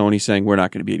have Sony saying we're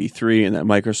not going to be at E3, and that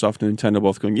Microsoft and Nintendo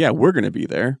both going, yeah, we're going to be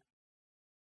there.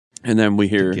 And then we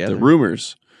hear the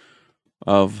rumors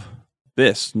of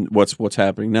what's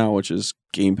happening now, which is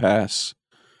Game Pass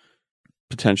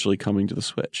potentially coming to the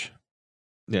Switch.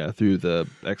 Yeah, through the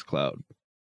xCloud.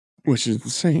 Which is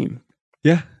insane.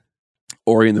 Yeah.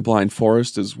 Ori and the Blind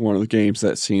Forest is one of the games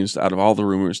that seems, out of all the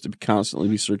rumors, to constantly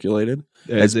be circulated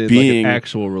as being an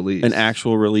actual release. An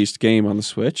actual released game on the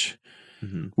Switch,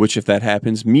 which, if that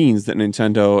happens, means that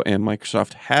Nintendo and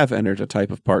Microsoft have entered a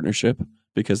type of partnership,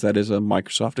 because that is a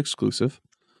Microsoft exclusive.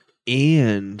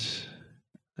 And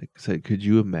like I said, could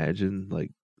you imagine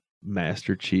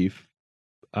Master Chief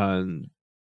on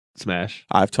Smash?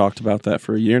 I've talked about that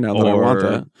for a year now that I want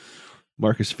that.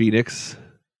 Marcus Phoenix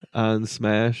on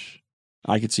Smash.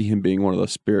 I could see him being one of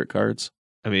those spirit cards.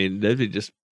 I mean, that'd be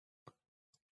just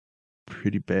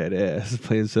pretty badass,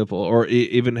 plain and simple. Or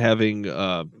even having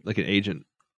an agent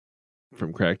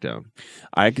from Crackdown.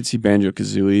 I could see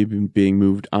Banjo-Kazooie being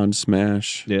moved on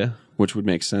Smash. Yeah. Which would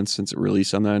make sense since it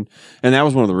released on that. And that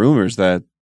was one of the rumors, that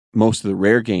most of the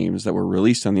rare games that were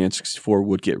released on the N64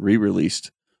 would get re-released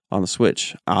on the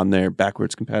Switch on their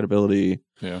backwards compatibility.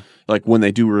 Yeah. Like when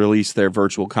they do release their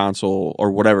virtual console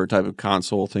or whatever type of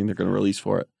console thing they're going to release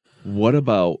for it. What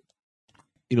about,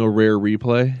 Rare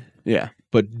Replay? Yeah.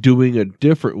 But doing a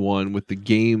different one with the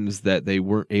games that they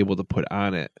weren't able to put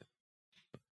on it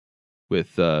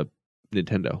with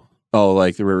Nintendo. Oh,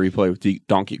 like the Rare Replay with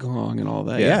Donkey Kong and all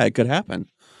that. Yeah, it could happen.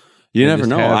 You never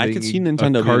know. I could see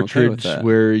Nintendo being okay with that.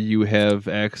 Where you have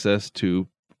access to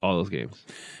all those games.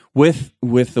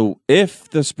 If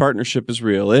this partnership is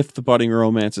real, if the budding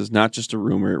romance is not just a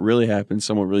rumor, it really happened.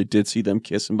 Someone really did see them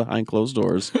kissing behind closed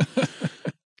doors,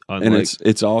 and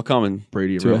it's all coming.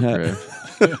 Brady and to a head.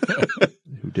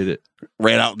 Who did it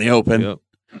right out in the open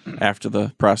after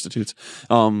the prostitutes.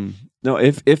 No,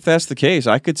 if that's the case,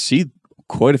 I could see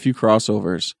quite a few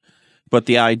crossovers. But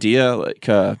the idea,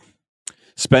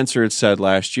 Spencer had said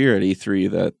last year at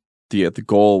E3 that the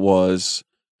goal was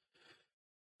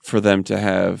for them to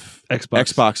have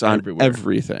Xbox on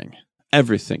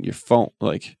everything, your phone.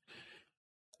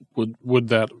 Would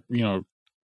that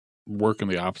work in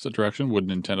the opposite direction? Would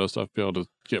Nintendo stuff be able to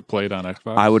get played on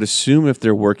Xbox? I would assume if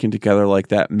they're working together like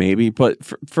that, maybe. But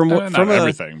from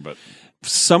everything, but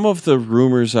some of the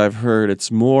rumors I've heard,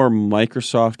 it's more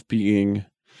Microsoft being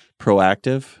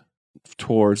proactive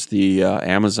towards the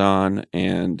Amazon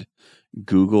and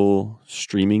Google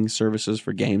streaming services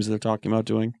for games they're talking about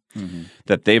doing. Mm-hmm.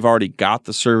 That they've already got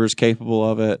the servers capable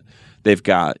of it. They've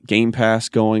got Game Pass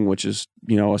going, which is,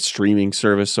 a streaming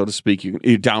service, so to speak. You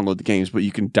download the games, but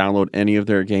you can download any of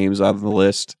their games out of the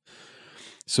list.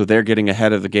 So they're getting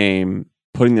ahead of the game,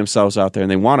 putting themselves out there,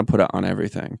 and they want to put it on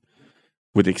everything,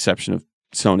 with the exception of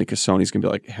Sony, because Sony's going to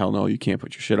be like, hell no, you can't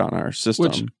put your shit on our system.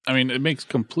 Which, I mean, it makes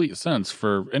complete sense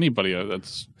for anybody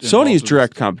that's... Sony is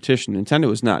direct competition.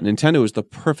 Nintendo is not. Nintendo is the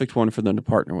perfect one for them to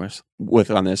partner with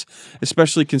on this,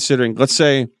 especially considering, let's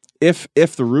say, if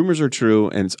the rumors are true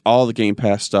and it's all the Game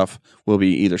Pass stuff will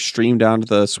be either streamed onto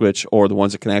the Switch, or the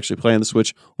ones that can actually play on the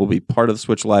Switch will be part of the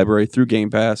Switch library through Game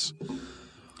Pass,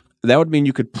 that would mean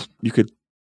you could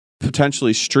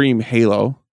potentially stream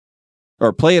Halo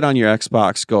or play it on your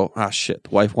Xbox. Go, shit, the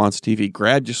wife wants TV.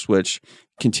 Grab your Switch,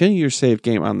 continue your saved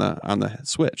game on the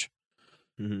Switch,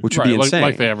 which would be insane.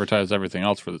 Like they advertise everything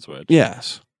else for the Switch.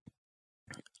 Yes.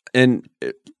 And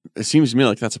it seems to me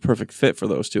like that's a perfect fit for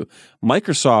those two.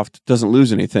 Microsoft doesn't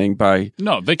lose anything by...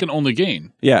 No, they can only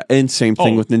gain. Yeah, and same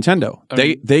thing with Nintendo.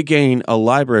 They gain a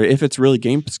library. If it's really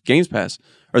Games Pass,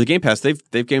 or the Game Pass, they've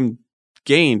gained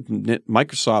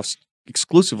Microsoft's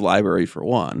exclusive library for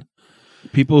one.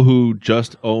 People who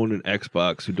just own an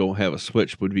Xbox who don't have a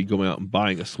Switch would be going out and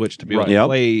buying a Switch to be able to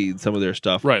play some of their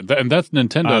stuff. Right, and that's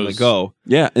Nintendo's... on the go.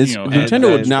 Yeah,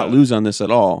 Nintendo would not lose on this at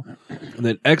all. And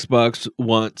then Xbox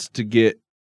wants to get...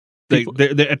 They're,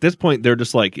 at this point, they're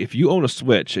just like, if you own a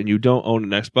Switch and you don't own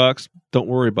an Xbox, don't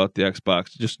worry about the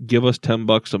Xbox. Just give us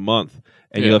 $10 a month,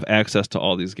 and you'll have access to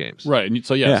all these games. Right, and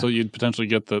so you'd potentially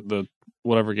get the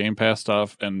whatever Game Pass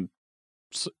stuff, and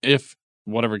if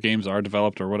whatever games are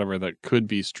developed or whatever that could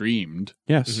be streamed,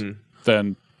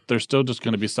 then they're still just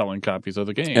going to be selling copies of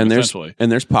the game, and essentially.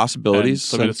 There's possibilities.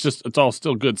 So it's all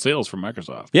still good sales for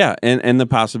Microsoft. Yeah, and the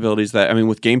possibilities that,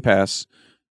 with Game Pass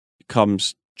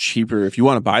comes cheaper. If you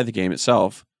want to buy the game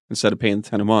itself, instead of paying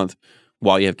 $10 a month,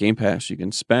 while you have Game Pass, you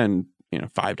can spend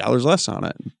 $5 less on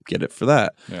it and get it for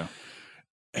that. Yeah.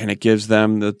 And it gives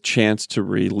them the chance to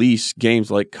release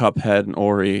games like Cuphead and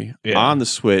Ori on the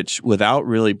Switch without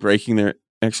really breaking their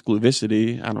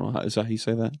exclusivity. I don't know. Is that how you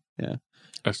say that? Yeah.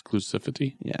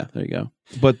 Exclusivity? Yeah, there you go.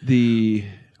 But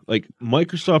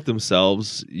Microsoft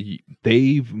themselves,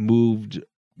 they've moved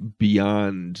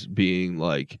beyond being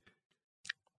like,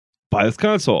 buy this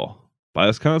console.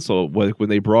 When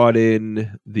they brought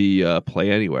in the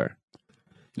Play Anywhere.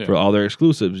 For all their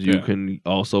exclusives, you can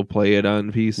also play it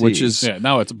on PC. Which is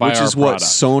now it's what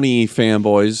Sony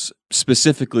fanboys,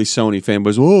 specifically Sony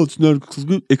fanboys. Oh, it's not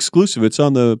exclusive. It's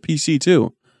on the PC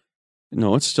too.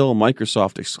 No, it's still a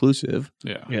Microsoft exclusive.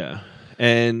 Yeah,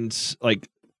 and I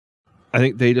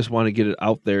think they just want to get it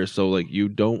out there so you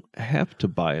don't have to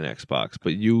buy an Xbox,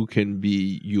 but you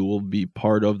will be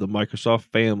part of the Microsoft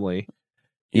family.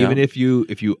 Even if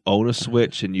you own a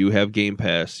Switch and you have Game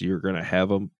Pass, you're gonna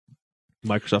have a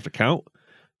Microsoft account,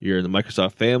 you're in the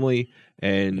Microsoft family,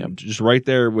 and just right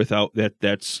there without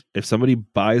that's if somebody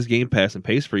buys Game Pass and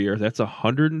pays for a year, that's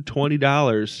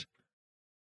 $120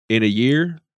 in a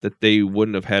year that they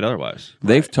wouldn't have had otherwise.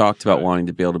 They've talked about wanting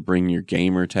to be able to bring your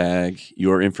gamer tag,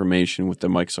 your information with the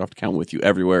Microsoft account with you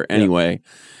everywhere anyway,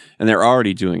 and they're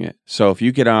already doing it. So if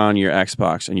you get on your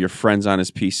Xbox and your friend's on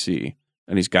his PC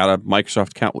and he's got a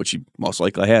Microsoft account, which he most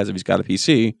likely has if he's got a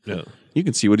PC, you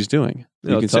can see what he's doing.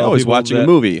 You can say, he's watching a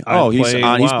movie.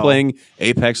 He's playing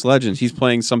Apex Legends. He's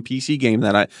playing some PC game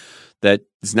that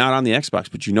is not on the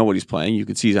Xbox, but you know what he's playing. You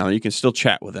can see he's on there. You can still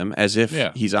chat with him as if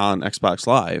he's on Xbox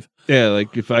Live. Yeah,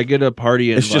 if I get a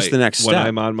party invite, it's just the next step. When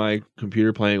I'm on my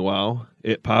computer playing WoW,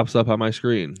 it pops up on my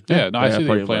screen. Yeah, no, I see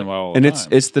that you're playing WoW all the time.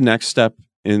 It's the next step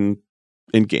in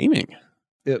gaming.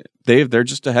 Yep. They're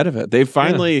just ahead of it. They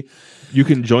finally you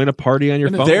can join a party on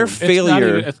your phone. Their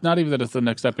failure. It's not even that it's the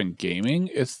next step in gaming.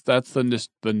 That's the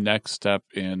next step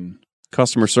in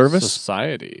customer service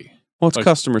society. Well, it's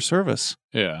customer service.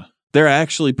 Yeah, they're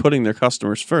actually putting their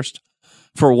customers first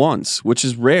for once, which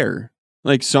is rare.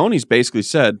 Sony's basically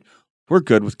said, we're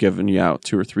good with giving you out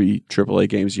 2 or 3 AAA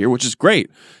games a year, which is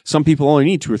great. Some people only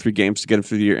need 2 or 3 games to get them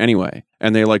through the year anyway,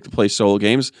 and they like to play solo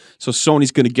games. So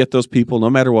Sony's going to get those people no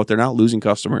matter what. They're not losing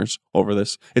customers over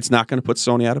this. It's not going to put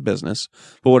Sony out of business.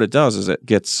 But what it does is it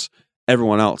gets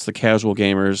everyone else, the casual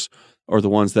gamers or the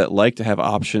ones that like to have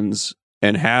options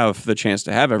and have the chance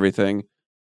to have everything,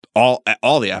 all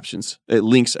the options. It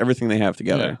links everything they have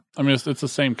together. Yeah. I mean, it's the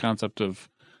same concept of,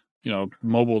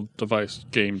 mobile device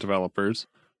game developers.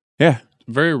 Yeah.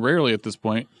 Very rarely at this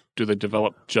point do they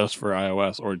develop just for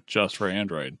iOS or just for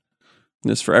Android.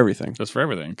 It's for everything. Just for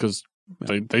everything, because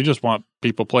they just want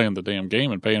people playing the damn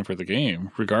game and paying for the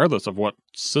game, regardless of what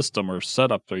system or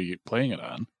setup they're playing it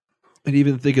on. And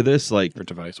even think of this, or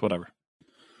device, whatever.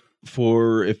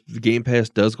 For if the Game Pass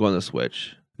does go on the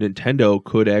Switch, Nintendo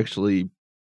could actually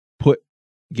put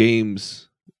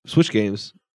Switch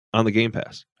games on the Game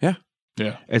Pass. Yeah.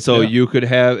 And so Yeah. you could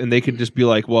have, and they could just be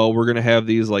like, well, we're going to have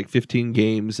these like 15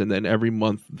 games, and then every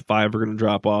month 5 are going to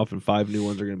drop off and 5 new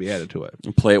ones are going to be added to it.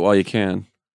 Play it while you can.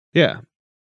 Yeah.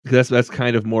 That's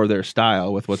kind of more their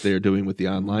style with what they're doing with the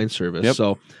online service. Yep.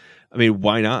 So, I mean,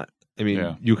 why not? I mean,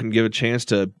 Yeah. you can give a chance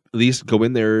to at least go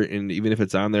in there, and even if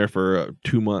it's on there for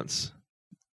 2 months,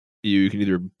 you can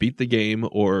either beat the game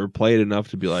or play it enough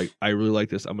to be like, I really like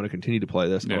this. I'm going to continue to play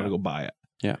this. I Yeah. want to go buy it.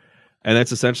 Yeah. And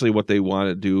that's essentially what they want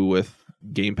to do with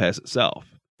Game Pass itself.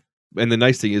 And the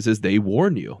nice thing is they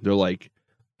warn you. They're like,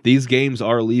 these games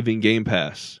are leaving Game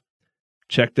Pass.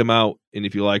 Check them out, and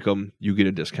if you like them, you get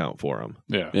a discount for them.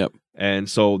 Yeah. Yep. And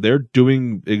so they're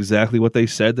doing exactly what they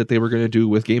said that they were going to do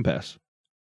with Game Pass.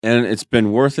 And it's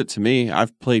been worth it to me.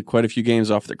 I've played quite a few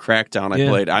games off the Crackdown I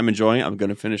played. I'm enjoying it. I'm going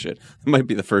to finish it. It might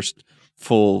be the first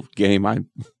full game I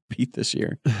beat this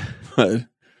year. But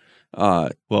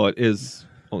Well, it is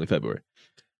only February.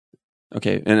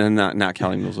 okay, and I'm not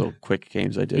counting those little quick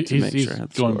games I did to make He's sure I had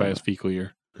the going score. by his fecal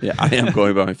year. Yeah, I am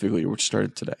going by my figure year, which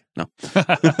started today. No.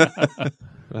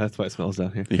 That's why it smells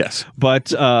down here. Yes.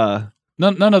 But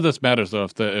None of this matters though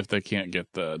if they can't get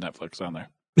the Netflix on there.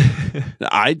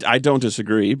 I don't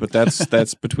disagree, but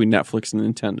that's between Netflix and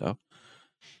Nintendo.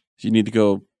 You need to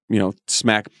go,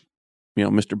 smack,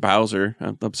 Mr. Bowser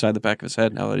upside the back of his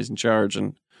head now that he's in charge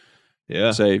and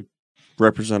yeah, say,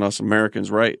 represent us Americans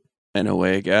right,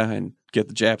 Noega, and get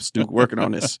the Japs working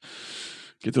on this.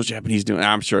 Get those Japanese doing.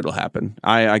 I'm sure it'll happen.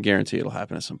 I guarantee it'll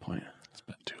happen at some point. It's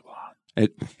been too long.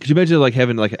 could you imagine like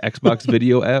having like an Xbox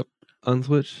video app on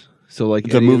Switch? So like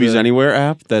The any of Movies Anywhere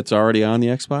app that's already on the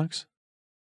Xbox,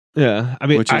 Yeah, I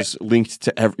mean, which is linked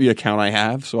to every account I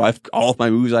have. So all of my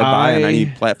movies I buy on any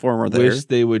platform are I there. wish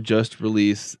they would just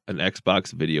release an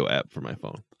Xbox video app for my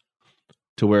phone,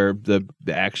 to where the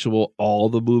actual all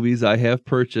the movies I have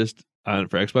purchased on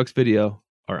for Xbox Video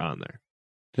are on there.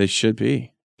 They should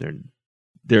be.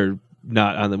 They're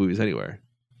not on the Movies Anywhere.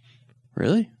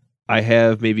 Really? I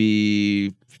have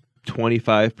maybe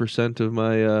 25% of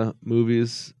my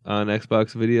movies on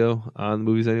Xbox Video on the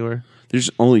Movies Anywhere. There's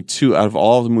only 2 out of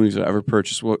all of the movies I've ever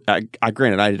purchased. Well,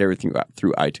 granted, I did everything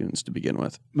through iTunes to begin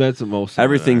with. That's the most.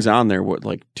 Everything's on there,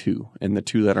 like 2. And the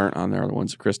 2 that aren't on there are the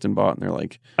ones that Kristen bought. And they're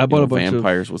like I bought a bunch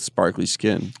vampires with sparkly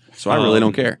skin. So I really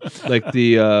don't care. Like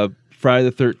the Friday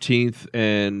the 13th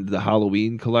and the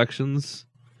Halloween collections.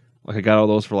 Like I got all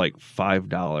those for like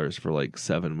 $5 for like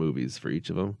 7 movies for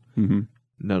each of them. Mm-hmm.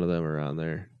 None of them are on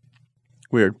there.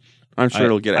 Weird. I'm sure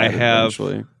it'll get added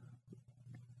eventually.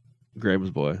 Graham's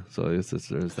Boy. So there's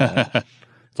that. That's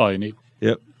all you need.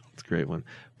 Yep. It's a great one.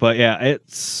 But yeah,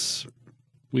 it's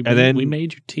We And then-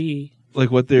 made you tea. like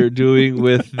what they're doing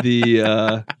with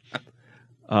the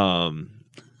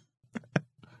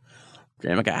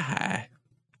Grandma got high.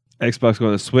 Xbox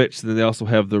going to Switch. And then they also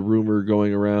have the rumor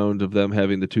going around of them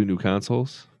having the 2 new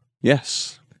consoles,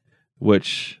 Yes.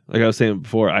 which, like I was saying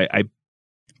before, I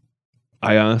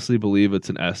honestly believe it's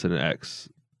an S and an X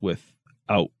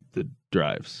without the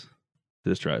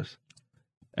disc drives.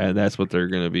 And that's what they're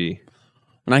going to be.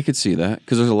 And I could see that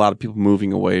because there's a lot of people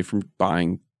moving away from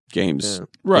buying games. Yeah.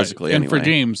 Right. Physically, and for anyway.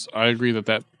 games, I agree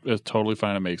that is totally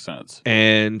fine. It makes sense.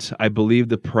 And I believe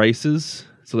the prices,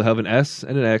 so they'll have an S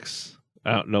and an X.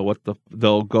 I don't know what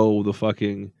they'll go the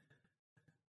fucking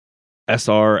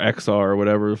SR, XR,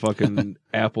 whatever the fucking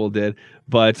Apple did.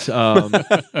 But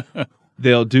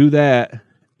they'll do that.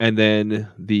 And then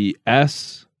the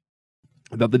S,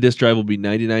 without the disc drive, will be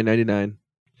 $99.99.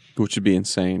 Which would be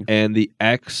insane. And the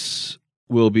X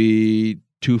will be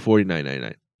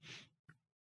 $249.99.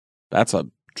 That's a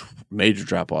major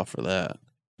drop off for that.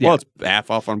 Yeah. Well, it's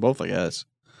half off on both, I guess.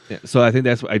 Yeah, so I think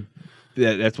that's what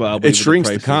that's why I'll It believe shrinks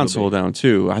the prices will console be. down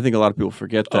too. I think a lot of people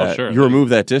forget Oh, that. sure. You remove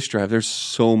that disc drive, there's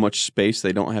so much space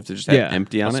they don't have to just have Yeah.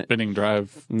 empty A on it. spinning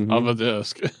drive Mhm. of a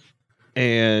disc.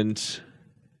 And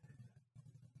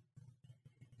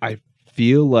I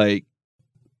feel like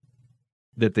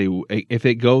that if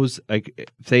it goes like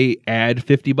if they add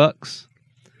 $50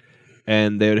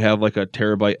 and they would have like a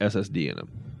terabyte SSD in them.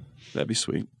 That'd be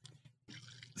sweet.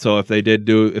 So if they had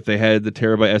the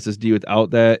terabyte SSD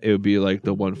without that, it would be like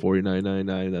the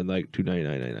 $149.99 and then like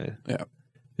 $299.99. Yeah.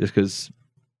 Just because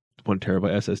 1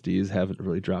 terabyte SSDs haven't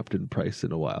really dropped in price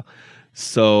in a while.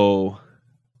 So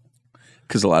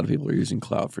Because a lot of people are using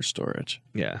cloud for storage.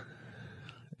 yeah.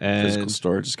 Physical And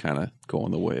storage is kind of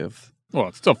going the way of. Well,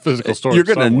 it's still physical storage. You're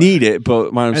going to somewhere. need it,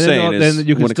 but what I'm and saying then, is then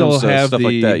you can when it still comes to have stuff the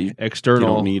like that, you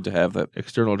external don't need to have that.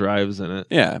 external drives in it.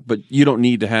 Yeah, but you don't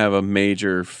need to have a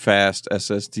major fast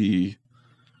SSD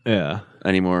Yeah.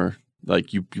 anymore.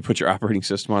 Like you put your operating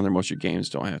system on there, most of your games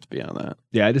don't have to be on that.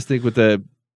 Yeah, I just think with the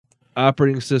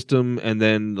operating system and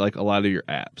then like a lot of your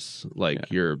apps,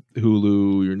 like your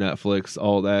Hulu, your Netflix,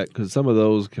 all that, because some of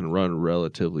those can run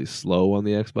relatively slow on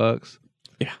the Xbox.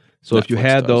 Yeah. So if you Netflix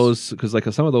had does. those, because like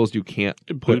some of those you can't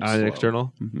It put boots on an slow.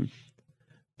 external, Mm-hmm.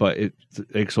 but it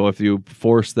like, so if you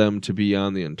force them to be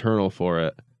on the internal for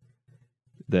it,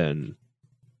 then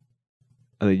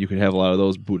I think you could have a lot of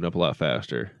those booting up a lot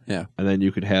faster. Yeah. And then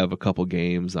you could have a couple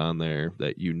games on there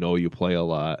that you play a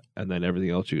lot, and then everything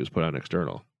else you just put on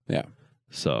external. Yeah.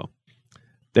 So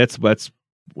that's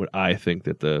what I think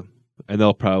that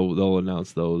they'll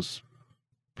announce those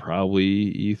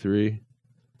probably E3.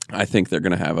 I think they're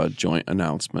going to have a joint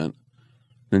announcement.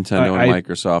 Nintendo and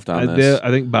Microsoft on I this.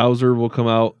 think Bowser will come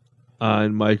out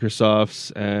on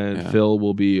Microsoft's and Yeah. Phil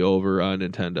will be over on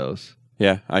Nintendo's.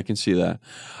 Yeah, I can see that.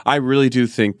 I really do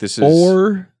think this is.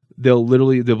 Or they'll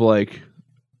be like,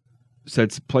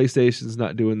 since PlayStation's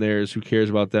not doing theirs, who cares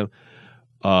about them?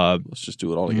 Let's just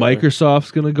do it all together.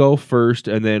 Microsoft's gonna go first,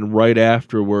 and then right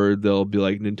afterward they'll be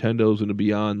like, Nintendo's gonna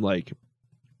be on like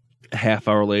a half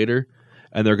hour later,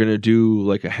 and they're gonna do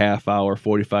like a half hour,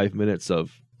 45 minutes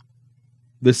of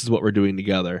this is what we're doing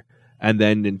together, and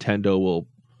then Nintendo will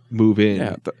move in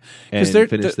Yeah, and they're-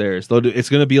 finish theirs. It's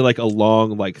gonna be like a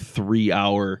long, like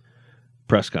 3-hour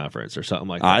press conference or something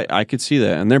like that. I could see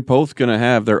that, and they're both going to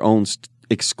have their own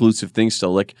exclusive things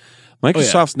still. Like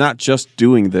Microsoft's not just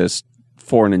doing this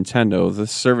for Nintendo. The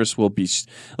service will be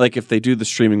like if they do the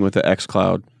streaming with the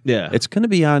xCloud, Yeah, it's going to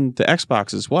be on the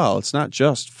Xbox as well. It's not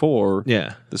just for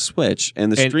yeah. the Switch, and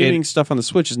the And- streaming stuff on the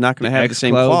Switch is not going to have the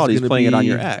same xCloud's quality as gonna playing it on be-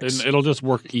 your X. And it'll just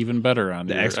work even better on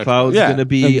The your xCloud's Yeah, going to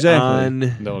be exactly.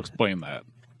 on They'll explain that.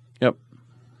 Yep.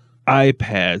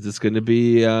 iPads. It's going to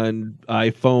be on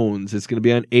iPhones. It's going to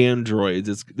be on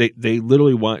Androids. They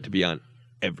literally want it to be on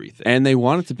everything. And they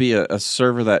want it to be a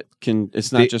server that can.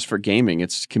 It's not They- just for gaming.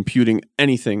 It's computing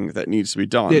anything that needs to be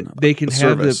done. They can a have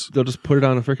service. they'll just put it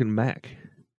on a freaking Mac,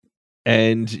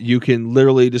 and you can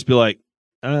literally just be like,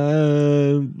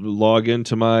 log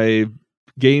into my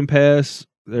Game Pass.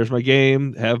 There's my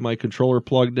game. Have my controller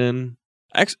plugged in.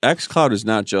 xCloud is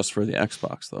not just for the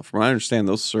Xbox, though. From what I understand,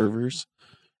 those servers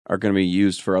are going to be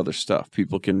used for other stuff.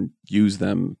 People can use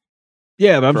them.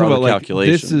 Yeah, but I'm For talking other about like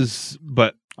calculation. this is.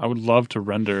 But I would love to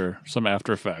render some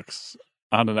After Effects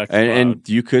on an Xbox. And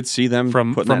you could see them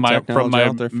from putting that my technology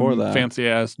out there for that. fancy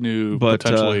ass new But,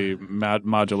 potentially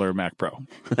modular Mac Pro.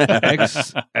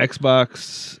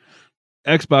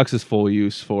 Xbox is full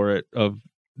use for it. Of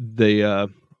the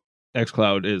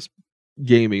xCloud is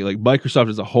gaming. Like Microsoft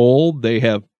as a whole, they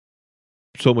have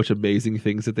so much amazing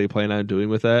things that they plan on doing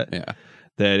with that. Yeah.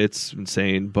 That it's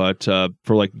insane. But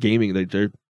for like gaming,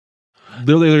 they're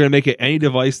literally going to make it any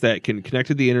device that can connect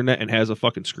to the internet and has a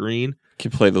fucking screen.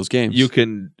 Can play those games. You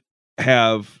can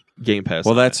have Game Pass.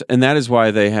 Well, on that is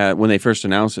why they had, when they first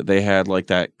announced it, they had like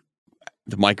that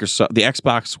the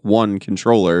Xbox One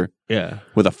controller it. Yeah.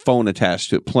 with a phone attached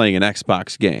to it playing an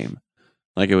Xbox game.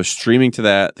 Like it was streaming to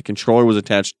that. The controller was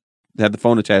attached, had the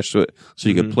phone attached to it, so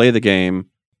you could Mhm. play the game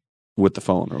with the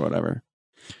phone or whatever.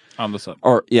 On the sub.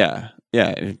 Or yeah.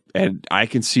 And I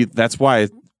can see that's why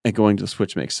going to the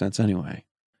Switch makes sense anyway.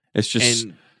 It's just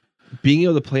And being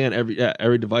able to play on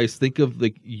every device. Think of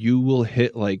like you will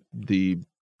hit like the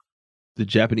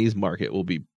Japanese market will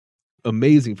be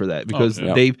amazing for that because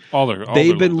yeah. they've All their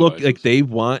been little looking like devices. they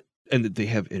want and they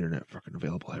have internet fucking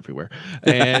available everywhere.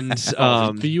 And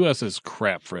The US is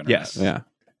crap for internet. yes. yeah.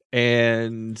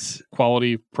 And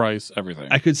Quality, price, everything.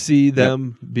 I could see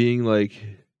them being like,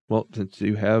 well, since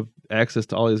you have access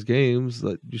to all these games,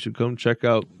 like, you should come check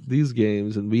out these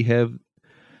games, and we have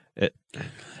it.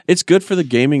 It's good for the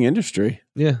gaming industry.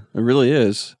 Yeah, It really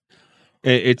is.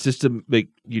 it's just to make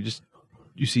you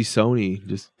see Sony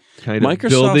just kind of Microsoft's-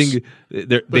 building.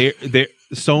 They're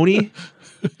Sony.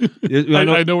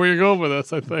 I know where you're going with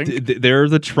this, I think. They're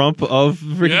the Trump of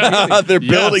freaking Yeah. gaming. They're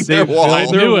building Yes, their They wall.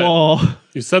 built their I knew it. wall.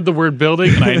 You said the word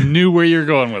building, and I knew where you're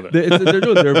going with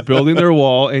it. They're building their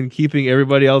wall and keeping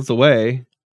everybody else away.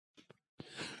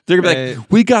 They're gonna be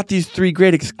like, we got these 3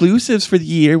 great exclusives for the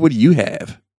year. What do you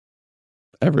have?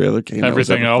 Every other game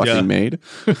Everything that was ever else.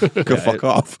 fucking made. Go fuck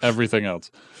off. Everything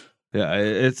else. Yeah,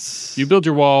 it's You build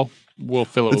your wall, we'll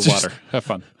fill it It's with just- water. Have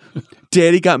fun.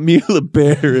 Daddy got me a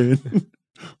LeBaron.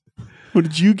 What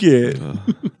did you get?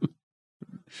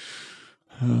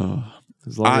 Oh.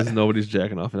 as long as nobody's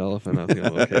jacking off an elephant. I think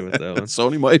I'm okay with that one.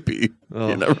 Sony might be. Oh.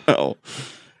 You never know.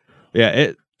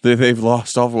 Yeah, They've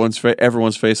lost everyone's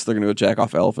face. They're going to go jack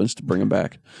off elephants to bring them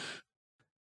back.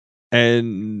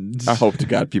 And I hope to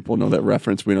God people know that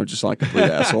reference. We don't just sound like complete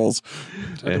assholes.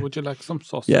 Teddy, would you like some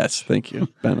sausage? Yes, thank you.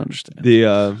 Ben understands.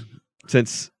 the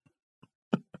since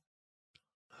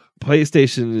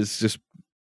PlayStation is just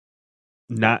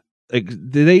not like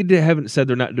they haven't said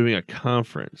they're not doing a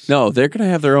conference. No, they're going to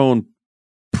have their own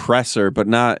presser, but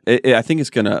not. I think it's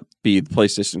going to be the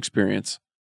PlayStation Experience.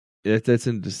 That's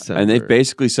in December. And they've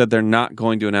basically said they're not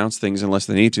going to announce things unless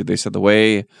they need to. They said the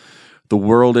way the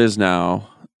world is now,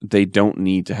 they don't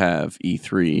need to have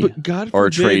E3 But God or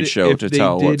a forbid trade show if to they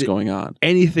tell what's did going on.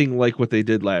 anything like what they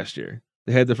did last year.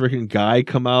 They had the freaking guy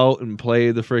come out and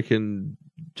play the freaking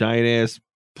giant ass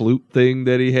flute thing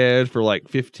that he had for like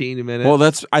 15 minutes.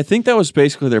 Well, I think that was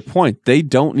basically their point. They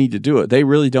don't need to do it. They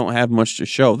really don't have much to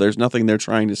show. There's nothing they're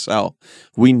trying to sell.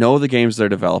 We know the games they're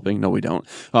developing. No, we don't.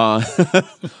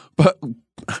 But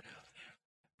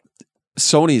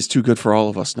Sony is too good for all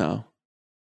of us now.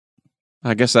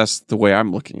 I guess that's the way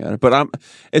I'm looking at it. But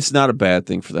it's not a bad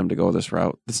thing for them to go this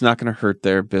route. It's not going to hurt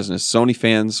their business. Sony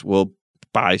fans will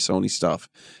buy Sony stuff.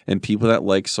 And people that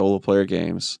like single player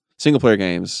games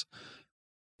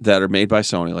that are made by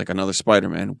Sony, like another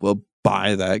Spider-Man, will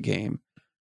buy that game.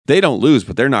 They don't lose,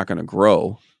 but they're not going to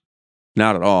grow.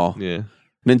 Not at all. yeah.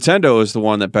 Nintendo is the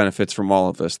one that benefits from all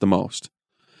of this the most.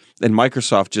 And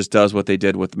Microsoft just does what they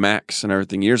did with Macs and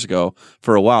everything years ago.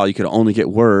 For a while, you could only get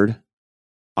Word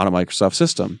on a Microsoft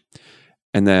system.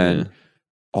 And then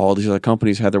all these other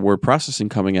companies had their word processing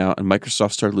coming out, and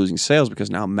Microsoft started losing sales because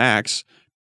now Macs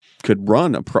could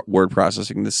run a word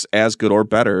processing that's as good or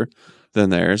better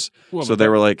than theirs. Well, So they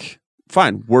were like,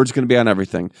 fine, Word's going to be on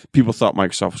everything. People thought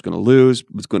Microsoft was going to lose,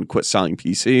 was going to quit selling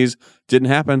PCs. Didn't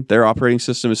happen. Their operating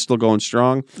system is still going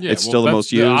strong. It's still the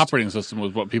most used. The operating system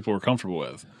was what people were comfortable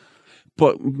with.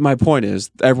 But my point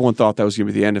is, everyone thought that was going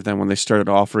to be the end of them when they started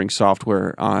offering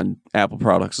software on Apple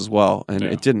products as well, and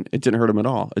it didn't hurt them at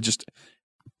all. It just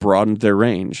broadened their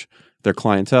range, their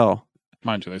clientele.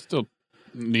 Mind you, they still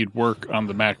need work on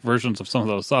the Mac versions of some of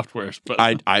those softwares. But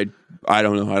I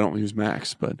don't know. I don't use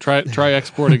Macs, but try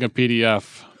exporting a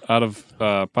PDF out of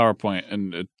PowerPoint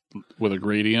and with a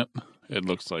gradient, it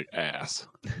looks like ass.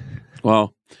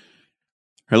 well,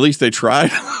 at least they tried.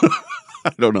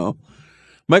 I don't know.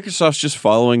 Microsoft's just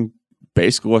following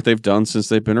basically what they've done since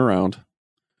they've been around.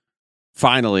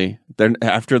 Finally,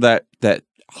 after that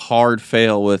hard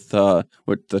fail with the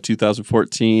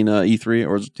 2014 E3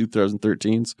 or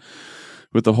 2013s,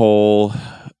 with the whole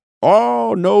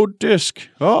no disc,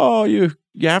 you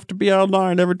have to be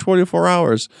online every 24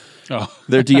 hours. Oh.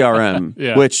 Their DRM,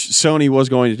 Yeah. which Sony was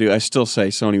going to do. I still say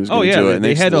Sony was going to do it. And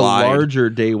they had a lied. larger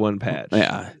day one patch.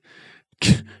 Yeah.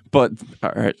 But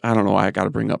all right, I don't know why I got to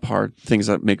bring up hard things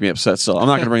that make me upset. So I'm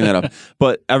not going to bring that up.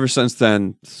 But ever since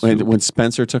then, when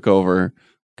Spencer took over,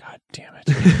 God damn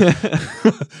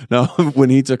it! No, when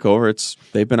he took over,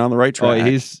 they've been on the right track. Oh,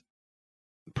 he's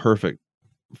perfect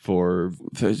for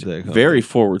the very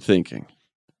forward thinking,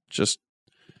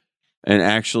 and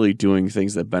actually doing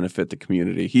things that benefit the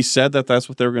community. He said that that's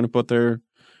what they were going to put their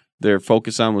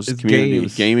focus on was the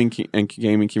community, gaming and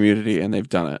gaming community, and they've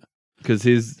done it. Because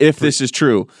if this is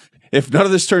true, if none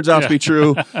of this turns out to be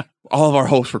true, all of our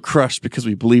hopes were crushed because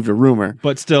we believed a rumor.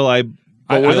 But still,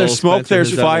 But where there's smoke,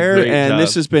 there's fire, and job.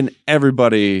 this has been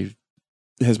everybody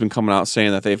has been coming out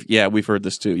saying that we've heard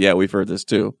this too. Yeah, we've heard this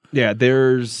too. Yeah,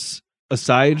 there's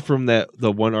aside from the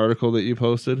one article that you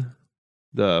posted,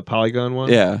 the Polygon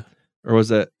one. Yeah, or was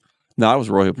that? No, that was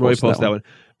Roy who posted that one.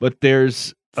 But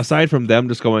there's aside from them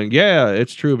just going, yeah,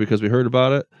 it's true because we heard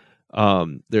about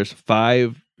it. There's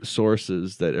 5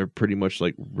 sources that are pretty much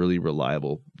like really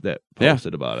reliable that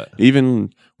posted about it.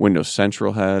 Even Windows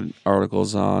Central had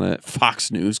articles on it.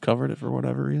 Fox News covered it for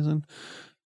whatever reason.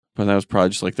 But that was probably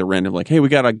just like the random, like, hey, we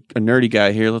got a nerdy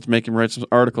guy here. Let's make him write some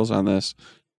articles on this.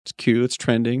 It's cute. It's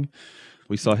trending.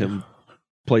 We saw him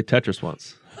play Tetris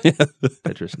once.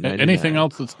 Tetris 99. Anything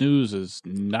else that's news is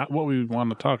not what we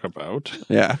want to talk about.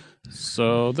 Yeah.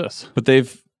 So this. But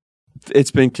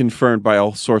it's been confirmed by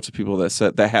all sorts of people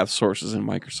that have sources in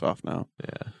Microsoft now.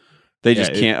 Yeah. They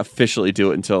just can't officially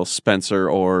do it until Spencer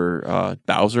or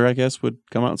Bowser, I guess, would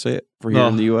come out and say it for here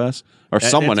in the U.S. Or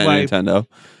someone at Nintendo.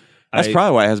 That's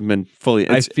probably why it hasn't been fully...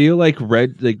 I feel like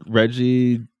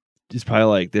Reggie is probably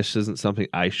like, this isn't something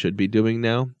I should be doing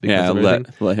now. Yeah,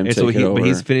 let him take it over. But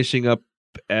he's finishing up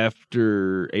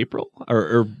after April?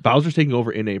 Or Bowser's taking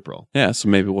over in April. Yeah, so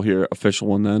maybe we'll hear an official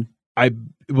one then. I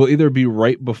will either be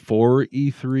right before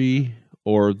E3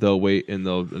 or they'll wait and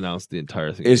they'll announce the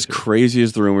entire thing. As crazy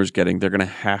as the rumor's getting, they're going to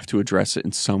have to address it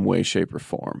in some way, shape, or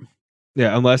form.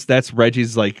 Yeah, unless that's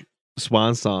Reggie's like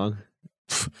swan song.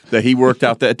 That he worked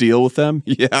out that deal with them?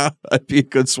 Yeah, that'd be a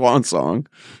good swan song.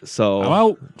 So I'm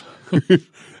out.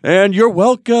 And you're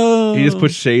welcome. He just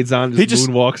puts shades on, just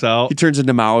moonwalks out. He turns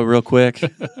into Maui real quick.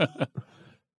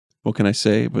 What can I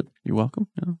say? But you're welcome.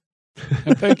 Yeah.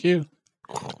 Thank you.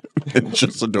 And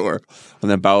shuts the door. And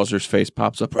then Bowser's face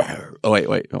pops up. Oh,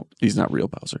 wait. No, he's not real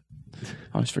Bowser. I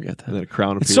always forget that. And then a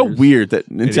crown appears. It's so weird that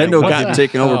Nintendo what got the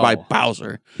taken over by hell?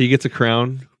 Bowser. He gets a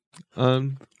crown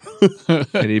on,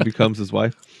 and he becomes his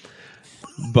wife.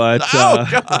 But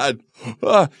Oh,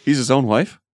 God. He's his own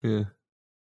wife? yeah.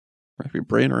 Wrap your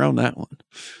brain around that one.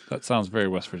 That sounds very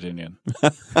West Virginian.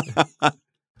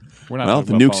 We're not Well,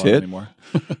 talking the about nukes Fallout hit. anymore.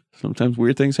 Sometimes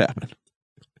weird things happen.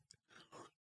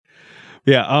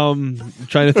 Yeah,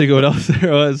 trying to think of what else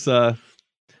there was. And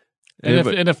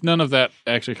if none of that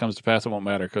actually comes to pass, it won't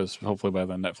matter because hopefully by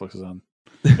then Netflix is on.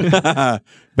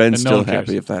 Ben's no still one cares.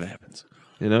 happy if that happens.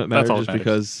 You know, it That's matters all just that matters.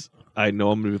 because I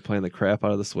know I'm going to be playing the crap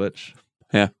out of the Switch.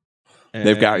 Yeah.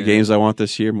 They've got And- games I want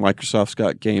this year. Microsoft's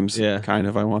got games kind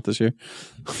of I want this year.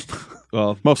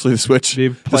 Well, Mostly the Switch. be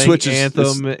playing Switch is-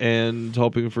 Anthem and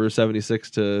hoping for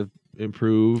 76 to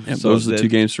improve. Yeah, so those are the that- two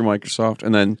games from Microsoft.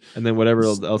 And then whatever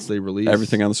else they release.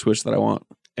 everything on the Switch that I want.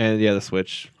 And yeah, the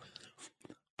Switch.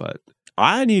 But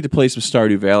I need to play some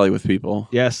Stardew Valley with people.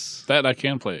 yes. That I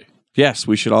can play. Yes,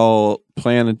 we should all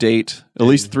plan a date. At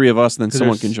least 3 of us, and then 'Cause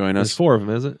someone there's- can join There's us. 4 of them,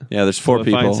 is it? Yeah, there's 4 So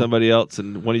people. Find somebody else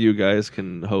and one of you guys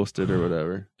can host it or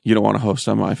whatever. You don't want to host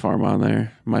on my farm on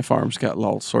there. My farm's got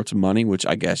all sorts of money, which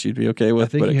I guess you'd be okay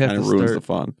with, think but it you have kind of to ruins start- the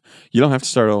fun. You don't have to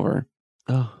start over.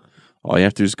 Oh, All you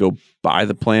have to do is go buy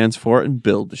the plans for it and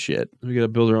build the shit. we got to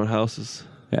build our own houses.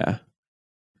 Yeah.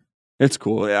 It's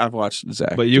cool. Yeah, I've watched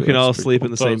Zach. But you do can it. It's all pretty sleep cool.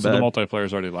 in the So same the bed. multiplayer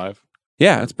is already live.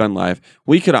 Yeah, it's been live.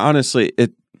 We could honestly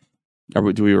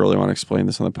do we really want to explain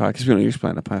this on the podcast? We don't need to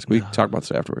explain it on the podcast. We can talk about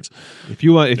this afterwards. If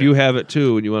you have it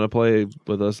too and you want to play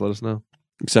with us, let us know.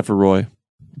 Except for Roy.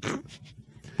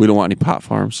 We don't want any pot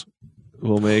farms.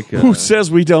 We'll make Who says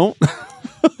we don't?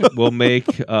 we'll make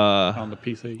On the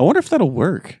PC. I wonder if that'll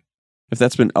work. If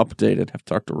that's been updated, have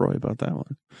to talk to Roy about that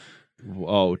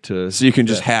one. to So you can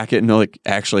just hack it and like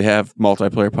actually have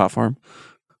multiplayer pot farm.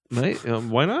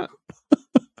 why not?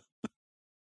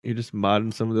 You're just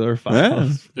modding some of the other Yeah.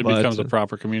 files. It but, becomes a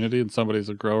proper community, and somebody's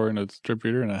a grower and a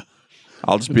distributor, and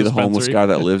I'll just be the homeless Dispensary. guy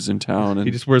that lives in town. he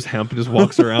And just wears hemp and just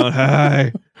walks around.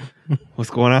 Hi,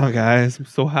 what's going on, guys? I'm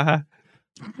so high.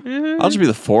 I'll just be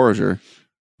the forager.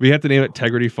 We have to name it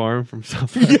Tegrity Farm from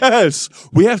something. Yes,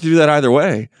 we have to do that either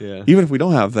way, Yeah. even if we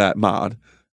don't have that mod.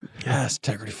 Yes,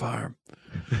 Integrity Farm.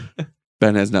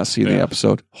 Ben has not seen the Yeah.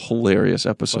 episode. Hilarious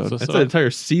episode. What's this? That's an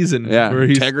entire season. Yeah, where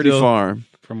he's Integrity still, Farm.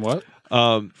 from what?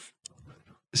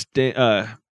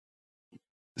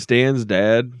 Stan's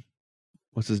dad.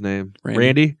 What's his name?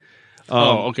 Randy.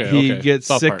 Okay, He okay. gets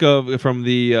South sick Park. from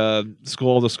the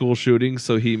school shootings,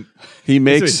 so he He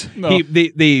makes No.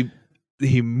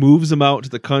 he moves him out to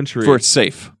the country for it's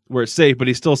safe. where it's safe, but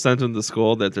he still sends him to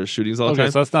school that there's shootings all the Okay,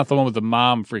 time. so that's not the one with the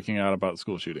mom freaking out about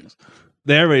school shootings.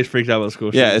 Everybody's freaked out about school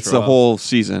shootings. Yeah, it's for a the while. whole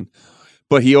season.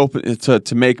 But he opened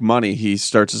to make money. He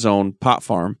starts his own pot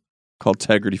farm called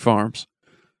Tegrity Farms,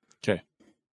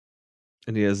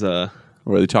 And he has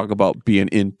where they talk about being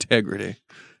integrity.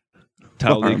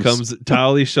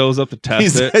 Towley shows up to test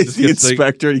He's it. the Just gets, like,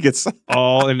 inspector. He gets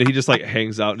and he just like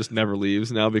hangs out, just never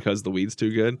leaves now because the weed's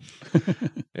too good.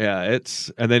 Yeah,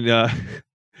 and then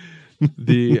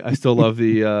I still love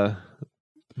the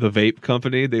vape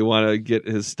company. They want to get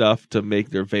his stuff to make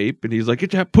their vape, and he's like,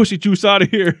 "Get that pussy juice out of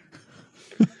here!"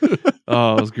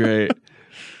 Oh, it was great.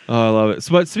 Oh, I love it.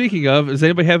 So, but speaking of, does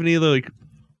anybody have any other like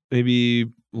maybe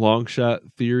long shot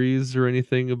theories or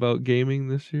anything about gaming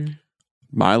this year?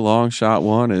 my long shot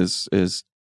one is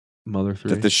Mother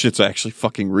 3. that this shit's actually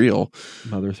fucking real.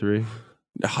 Mother 3.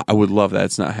 I would love that.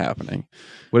 It's not happening.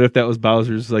 What if that was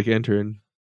Bowser's like entering?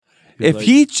 If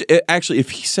he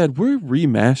said we're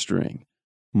remastering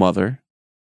Mother,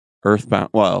 Earthbound.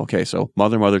 Well, okay, so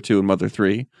Mother 2, and Mother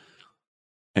 3,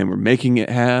 and we're making it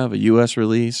have a U.S.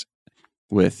 release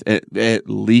with at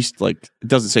least, like, it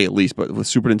doesn't say at least, but with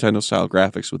Super Nintendo style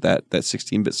graphics with that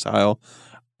 16-bit style,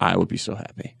 I would be so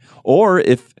happy. Or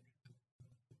if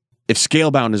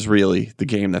Scalebound is really the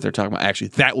game that they're talking about, actually,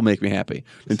 that will make me happy.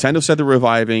 Nintendo said they're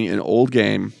reviving an old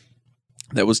game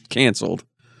that was canceled.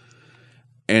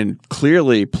 And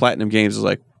clearly, Platinum Games is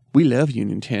like, we love you,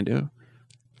 Nintendo.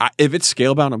 If it's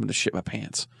Scalebound, I'm going to shit my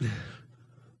pants.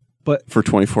 But for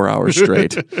 24 hours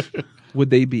straight. would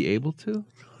they be able to?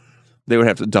 They would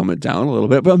have to dumb it down a little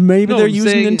bit, but maybe No, they're I'm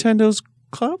using saying- Nintendo's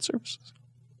cloud services.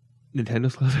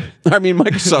 Nintendo's cloud. I mean,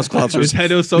 Microsoft's cloud services.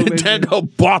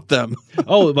 Nintendo bought them.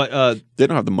 Oh, but They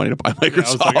don't have the money to buy I was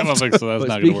Microsoft. like, I don't think so. That's but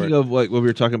not going to speaking work. of what we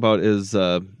were talking about is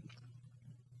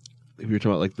if you're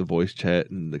talking about like the voice chat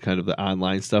and the kind of the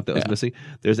online stuff that was missing,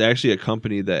 there's actually a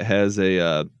company that has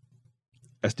a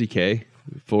SDK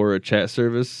for a chat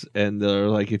service, and they're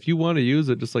like, if you want to use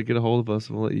it, just like get a hold of us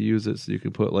and we'll let you use it so you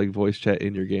can put like voice chat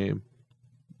in your game.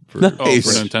 For for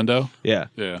Nintendo? Yeah.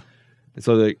 Yeah. And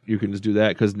so that you can just do that,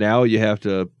 because now you have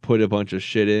to put a bunch of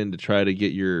shit in to try to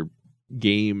get your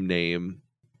game name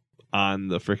on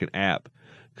the freaking app.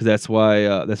 Because that's why,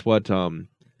 that's what,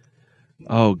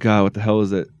 oh God, what the hell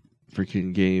is that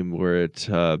freaking game where it's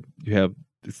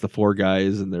the 4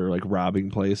 guys and they're like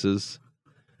robbing places?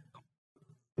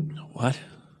 What?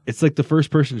 It's like the first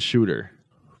person shooter.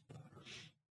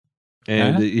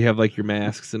 And Huh? you have like your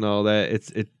masks and all that.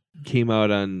 It came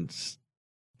out on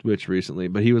Switch recently,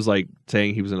 but he was like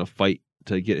saying he was in a fight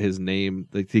to get his name,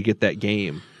 like to get that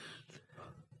game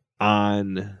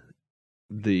on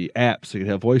the app so you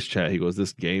can have voice chat. He goes,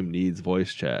 this game needs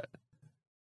voice chat.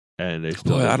 And they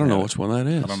still Boy, I don't know have which one that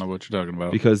is. I don't know what you're talking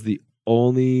about. because the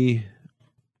only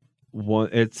one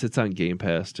it's on Game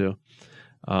Pass too.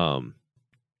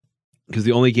 Because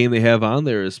the only game they have on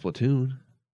there is Splatoon.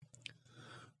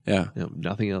 Yeah. You know,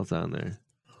 nothing else on there.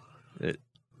 It's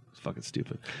fucking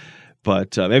stupid.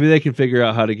 But maybe they can figure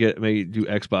out how to maybe do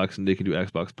Xbox, and they can do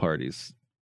Xbox parties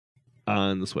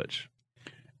on the Switch.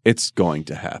 It's going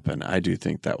to happen. I do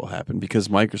think that will happen because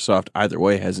Microsoft either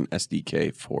way has an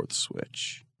SDK for the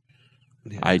Switch.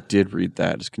 Yeah. I did read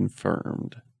that. It's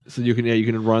confirmed. So you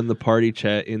can run the party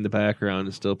chat in the background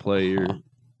and still play your.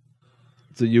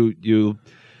 So you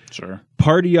Sure.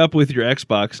 party up with your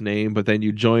Xbox name, but then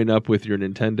you join up with your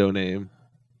Nintendo name.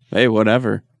 Hey,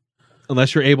 whatever.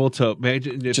 Unless you're able to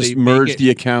imagine if Just they merge make it, the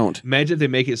account. Imagine if they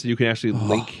make it so you can actually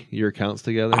link your accounts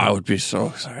together. I would be so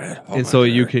excited. Oh and my so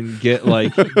God. you can get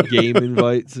like game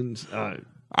invites and.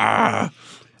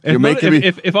 You're making me.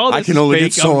 If all this I can is only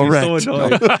fake, get so I'm gonna erect. be so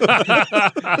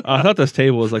annoyed. I thought this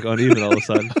table was like uneven all of a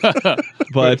sudden,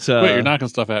 but Wait, you're knocking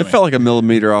stuff at It me. felt like a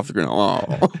millimeter off the ground.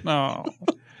 Oh, No.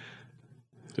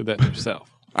 Did that to yourself.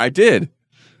 I did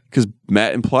because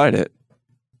Matt implied it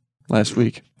last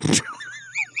week. he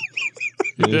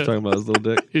was talking about his little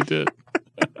dick. He did.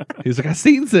 He was like, "I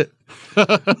seen it,"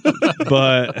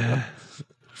 but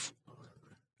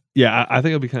yeah, I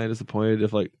think I'll be kind of disappointed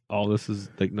if like all this is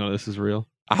like none of this is real.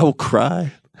 I will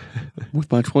cry with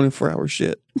my 24-hour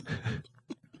shit.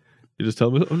 You just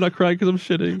tell me I'm not crying because I'm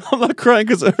shitting. I'm not crying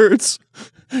because it hurts.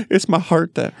 It's my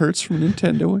heart that hurts from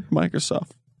Nintendo and Microsoft.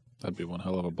 That'd be one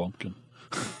hell of a bumpkin.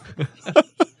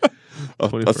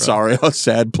 Sorry, a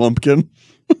sad plumpkin.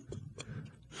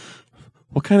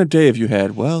 What kind of day have you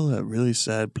had? Well, a really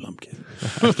sad plumpkin.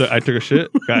 I took a shit,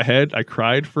 got head, I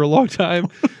cried for a long time.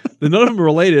 None of them are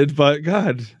related, but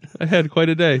God, I had quite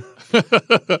a day.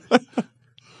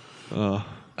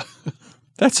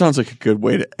 That sounds like a good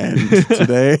way to end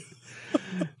today.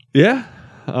 Yeah.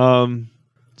 Do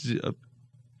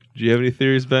you have any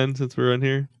theories, Ben, since we're on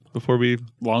here? Before we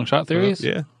Long shot theories?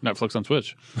 yeah. Netflix on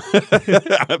Switch.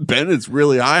 Ben is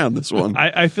really high on this one.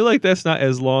 I feel like that's not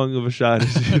as long of a shot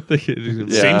as you think it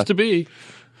is. Yeah. Seems to be.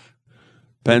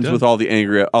 Ben's does. with all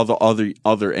the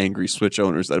other angry Switch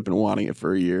owners that have been wanting it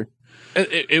for a year.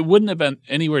 It wouldn't have been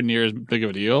anywhere near as big of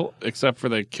a deal, except for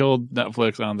they killed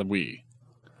Netflix on the Wii,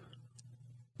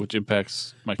 which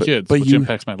impacts my kids, but which you-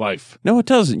 impacts my life. No, it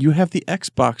doesn't. You have the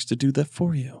Xbox to do that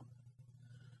for you.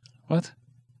 What?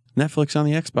 Netflix on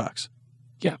the Xbox.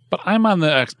 Yeah, but I'm on the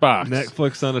Xbox.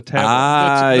 Netflix on a tablet.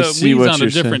 I the see Wii's what on you're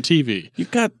a different saying. TV. You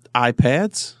got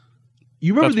iPads?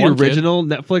 You remember That's the one kid. original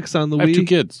Netflix on the I have 2 Wii?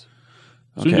 kids.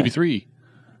 Soon to Okay. be 3.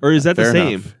 Or is that Fair the same?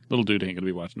 enough. Little dude ain't gonna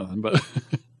be watching nothing, but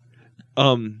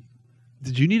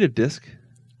Did you need a disc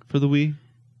for the Wii?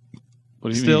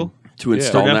 what do you Still? mean? To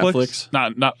install For Netflix?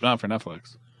 Netflix? Not for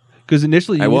Netflix. Because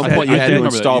initially At one point, you had to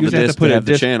remember that. install You the just had to disc put to a have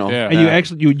the disc- channel. Yeah. and you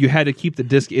actually you had to keep the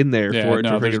disc in there Yeah, for it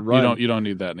no, to freaking run. you don't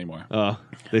need that anymore.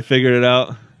 They figured it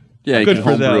out. Yeah, you Good can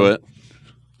for them. homebrew it.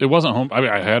 It wasn't home. I mean,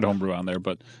 I had homebrew on there,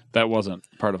 but that wasn't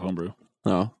part of homebrew.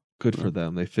 Oh, Good for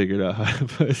them. They figured out how to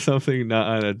put something not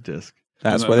on a disc.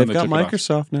 that's And why then they've they got took it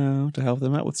off. Microsoft now to help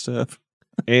them out with stuff.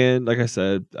 And like I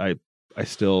said, I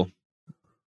still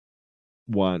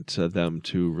want them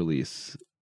to release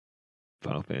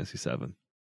Final Fantasy VII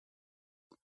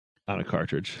on a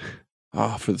cartridge.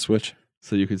 Oh, for the Switch.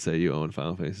 So you could say you own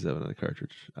Final Fantasy VII on a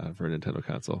cartridge for a Nintendo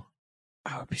console.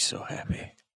 I would be so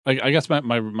happy. I guess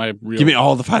my real Give me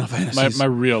all the Final Fantasies. my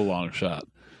real long shot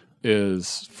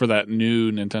is for that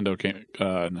new Nintendo game,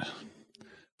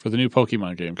 for the new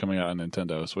Pokemon game coming out on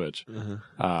Nintendo Switch.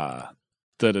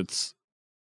 That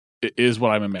it is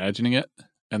what I'm imagining it,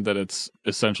 and that it's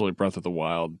essentially Breath of the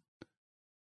Wild,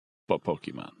 but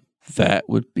Pokemon. That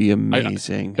would be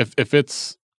amazing. If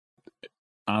it's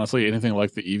honestly, anything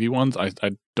like the Eevee ones, I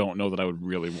don't know that I would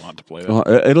really want to play that. Well,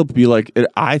 it'll be like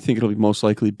I think it'll be most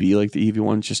likely be like the Eevee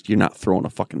one. Just you're not throwing a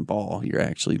fucking ball. You're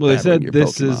actually Well, they battling said your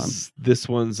Pokemon. this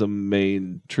one's a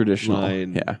main Traditional.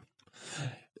 line. Yeah.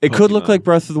 It could look Pokemon. like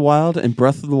Breath of the Wild, and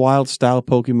Breath of the Wild style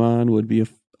Pokemon would be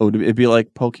it'd be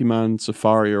like Pokemon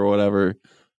Safari or whatever.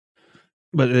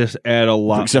 but they just add a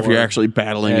lot. Except more. you're actually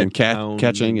battling and Town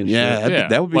catching, and yeah, shit.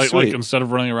 that would be like, sweet. Like instead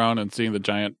of running around and seeing the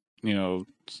giant,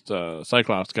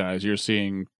 Cyclops guys, you're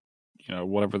seeing,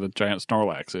 whatever the giant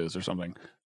Snorlax is or something.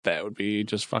 That would be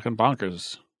just fucking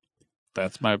bonkers.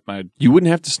 That's my. You wouldn't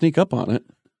have to sneak up on it.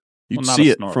 You'd Well, not see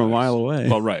a it from a Snorlax. mile away.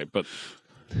 Well, right, but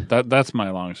that's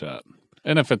my long shot.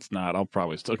 And if it's not, I'll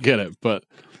probably still get it. But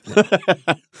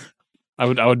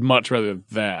I would much rather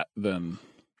that than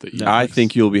the Eevee. I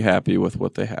think you'll be happy with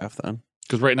what they have then.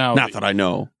 because right now, Not that I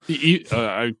know.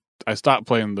 I stopped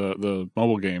playing the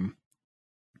mobile game.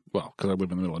 Well, because I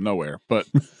live in the middle of nowhere, but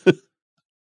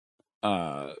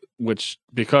which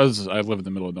because I live in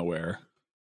the middle of nowhere,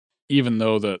 even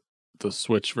though that the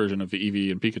Switch version of the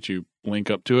Eevee and Pikachu link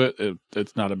up to it,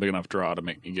 it's not a big enough draw to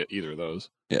make me get either of those.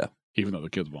 Yeah. Even though the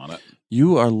kids want it.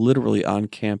 You are literally on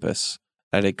campus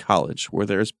at a college where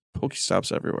there's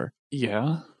Pokestops everywhere.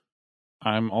 Yeah.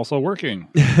 I'm also working.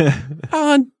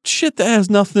 On shit that has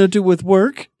nothing to do with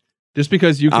work. Just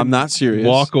because you can I'm not serious.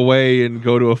 walk away and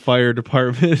go to a fire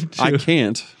department. I to-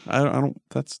 can't. I don't.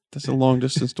 That's a long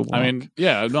distance to walk. I mean,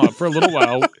 yeah, no, for a little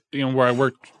while, where I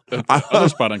worked at the other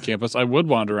spot on campus, I would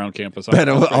wander around campus. Ben,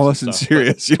 I I'd fix wasn't stuff,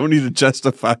 serious. You don't need to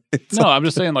justify it. but- No, I'm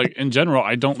just saying, like, in general,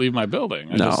 I don't leave my building.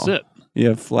 I just No. sit. You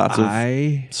have lots of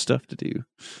I stuff to do.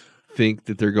 think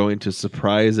that they're going to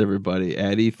surprise everybody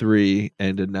at E3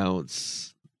 and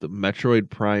announce the Metroid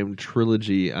Prime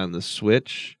trilogy on the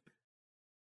Switch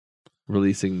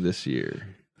releasing this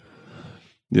year.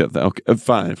 Yeah, okay,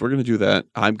 fine. If we're gonna do that,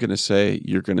 I'm gonna say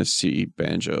you're gonna see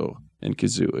Banjo and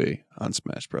Kazooie on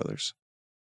Smash Brothers,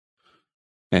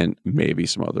 and maybe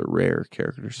some other rare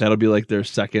characters. That'll be like their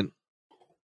second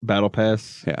battle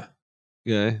pass. Yeah,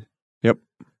 Yeah. Yep.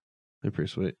 They're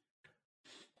pretty sweet.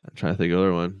 I'm trying to think of the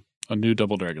other one. A new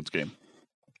Double Dragons game.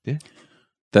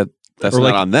 that's Or not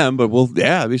like- on them, but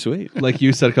that'd be sweet. Like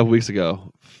you said a couple weeks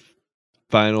ago,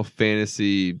 Final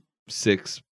Fantasy VI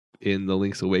in the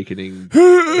Link's Awakening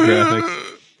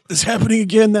graphics. It's happening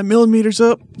again. That millimeter's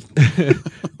up.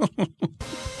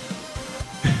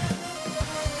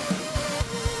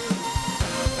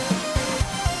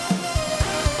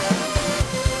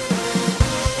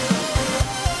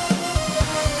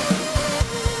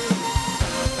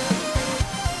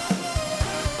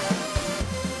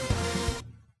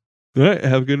 All right,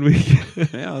 have a good week.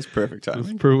 Yeah, that's perfect That's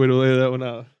timing. a perfect way to lay that one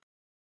out.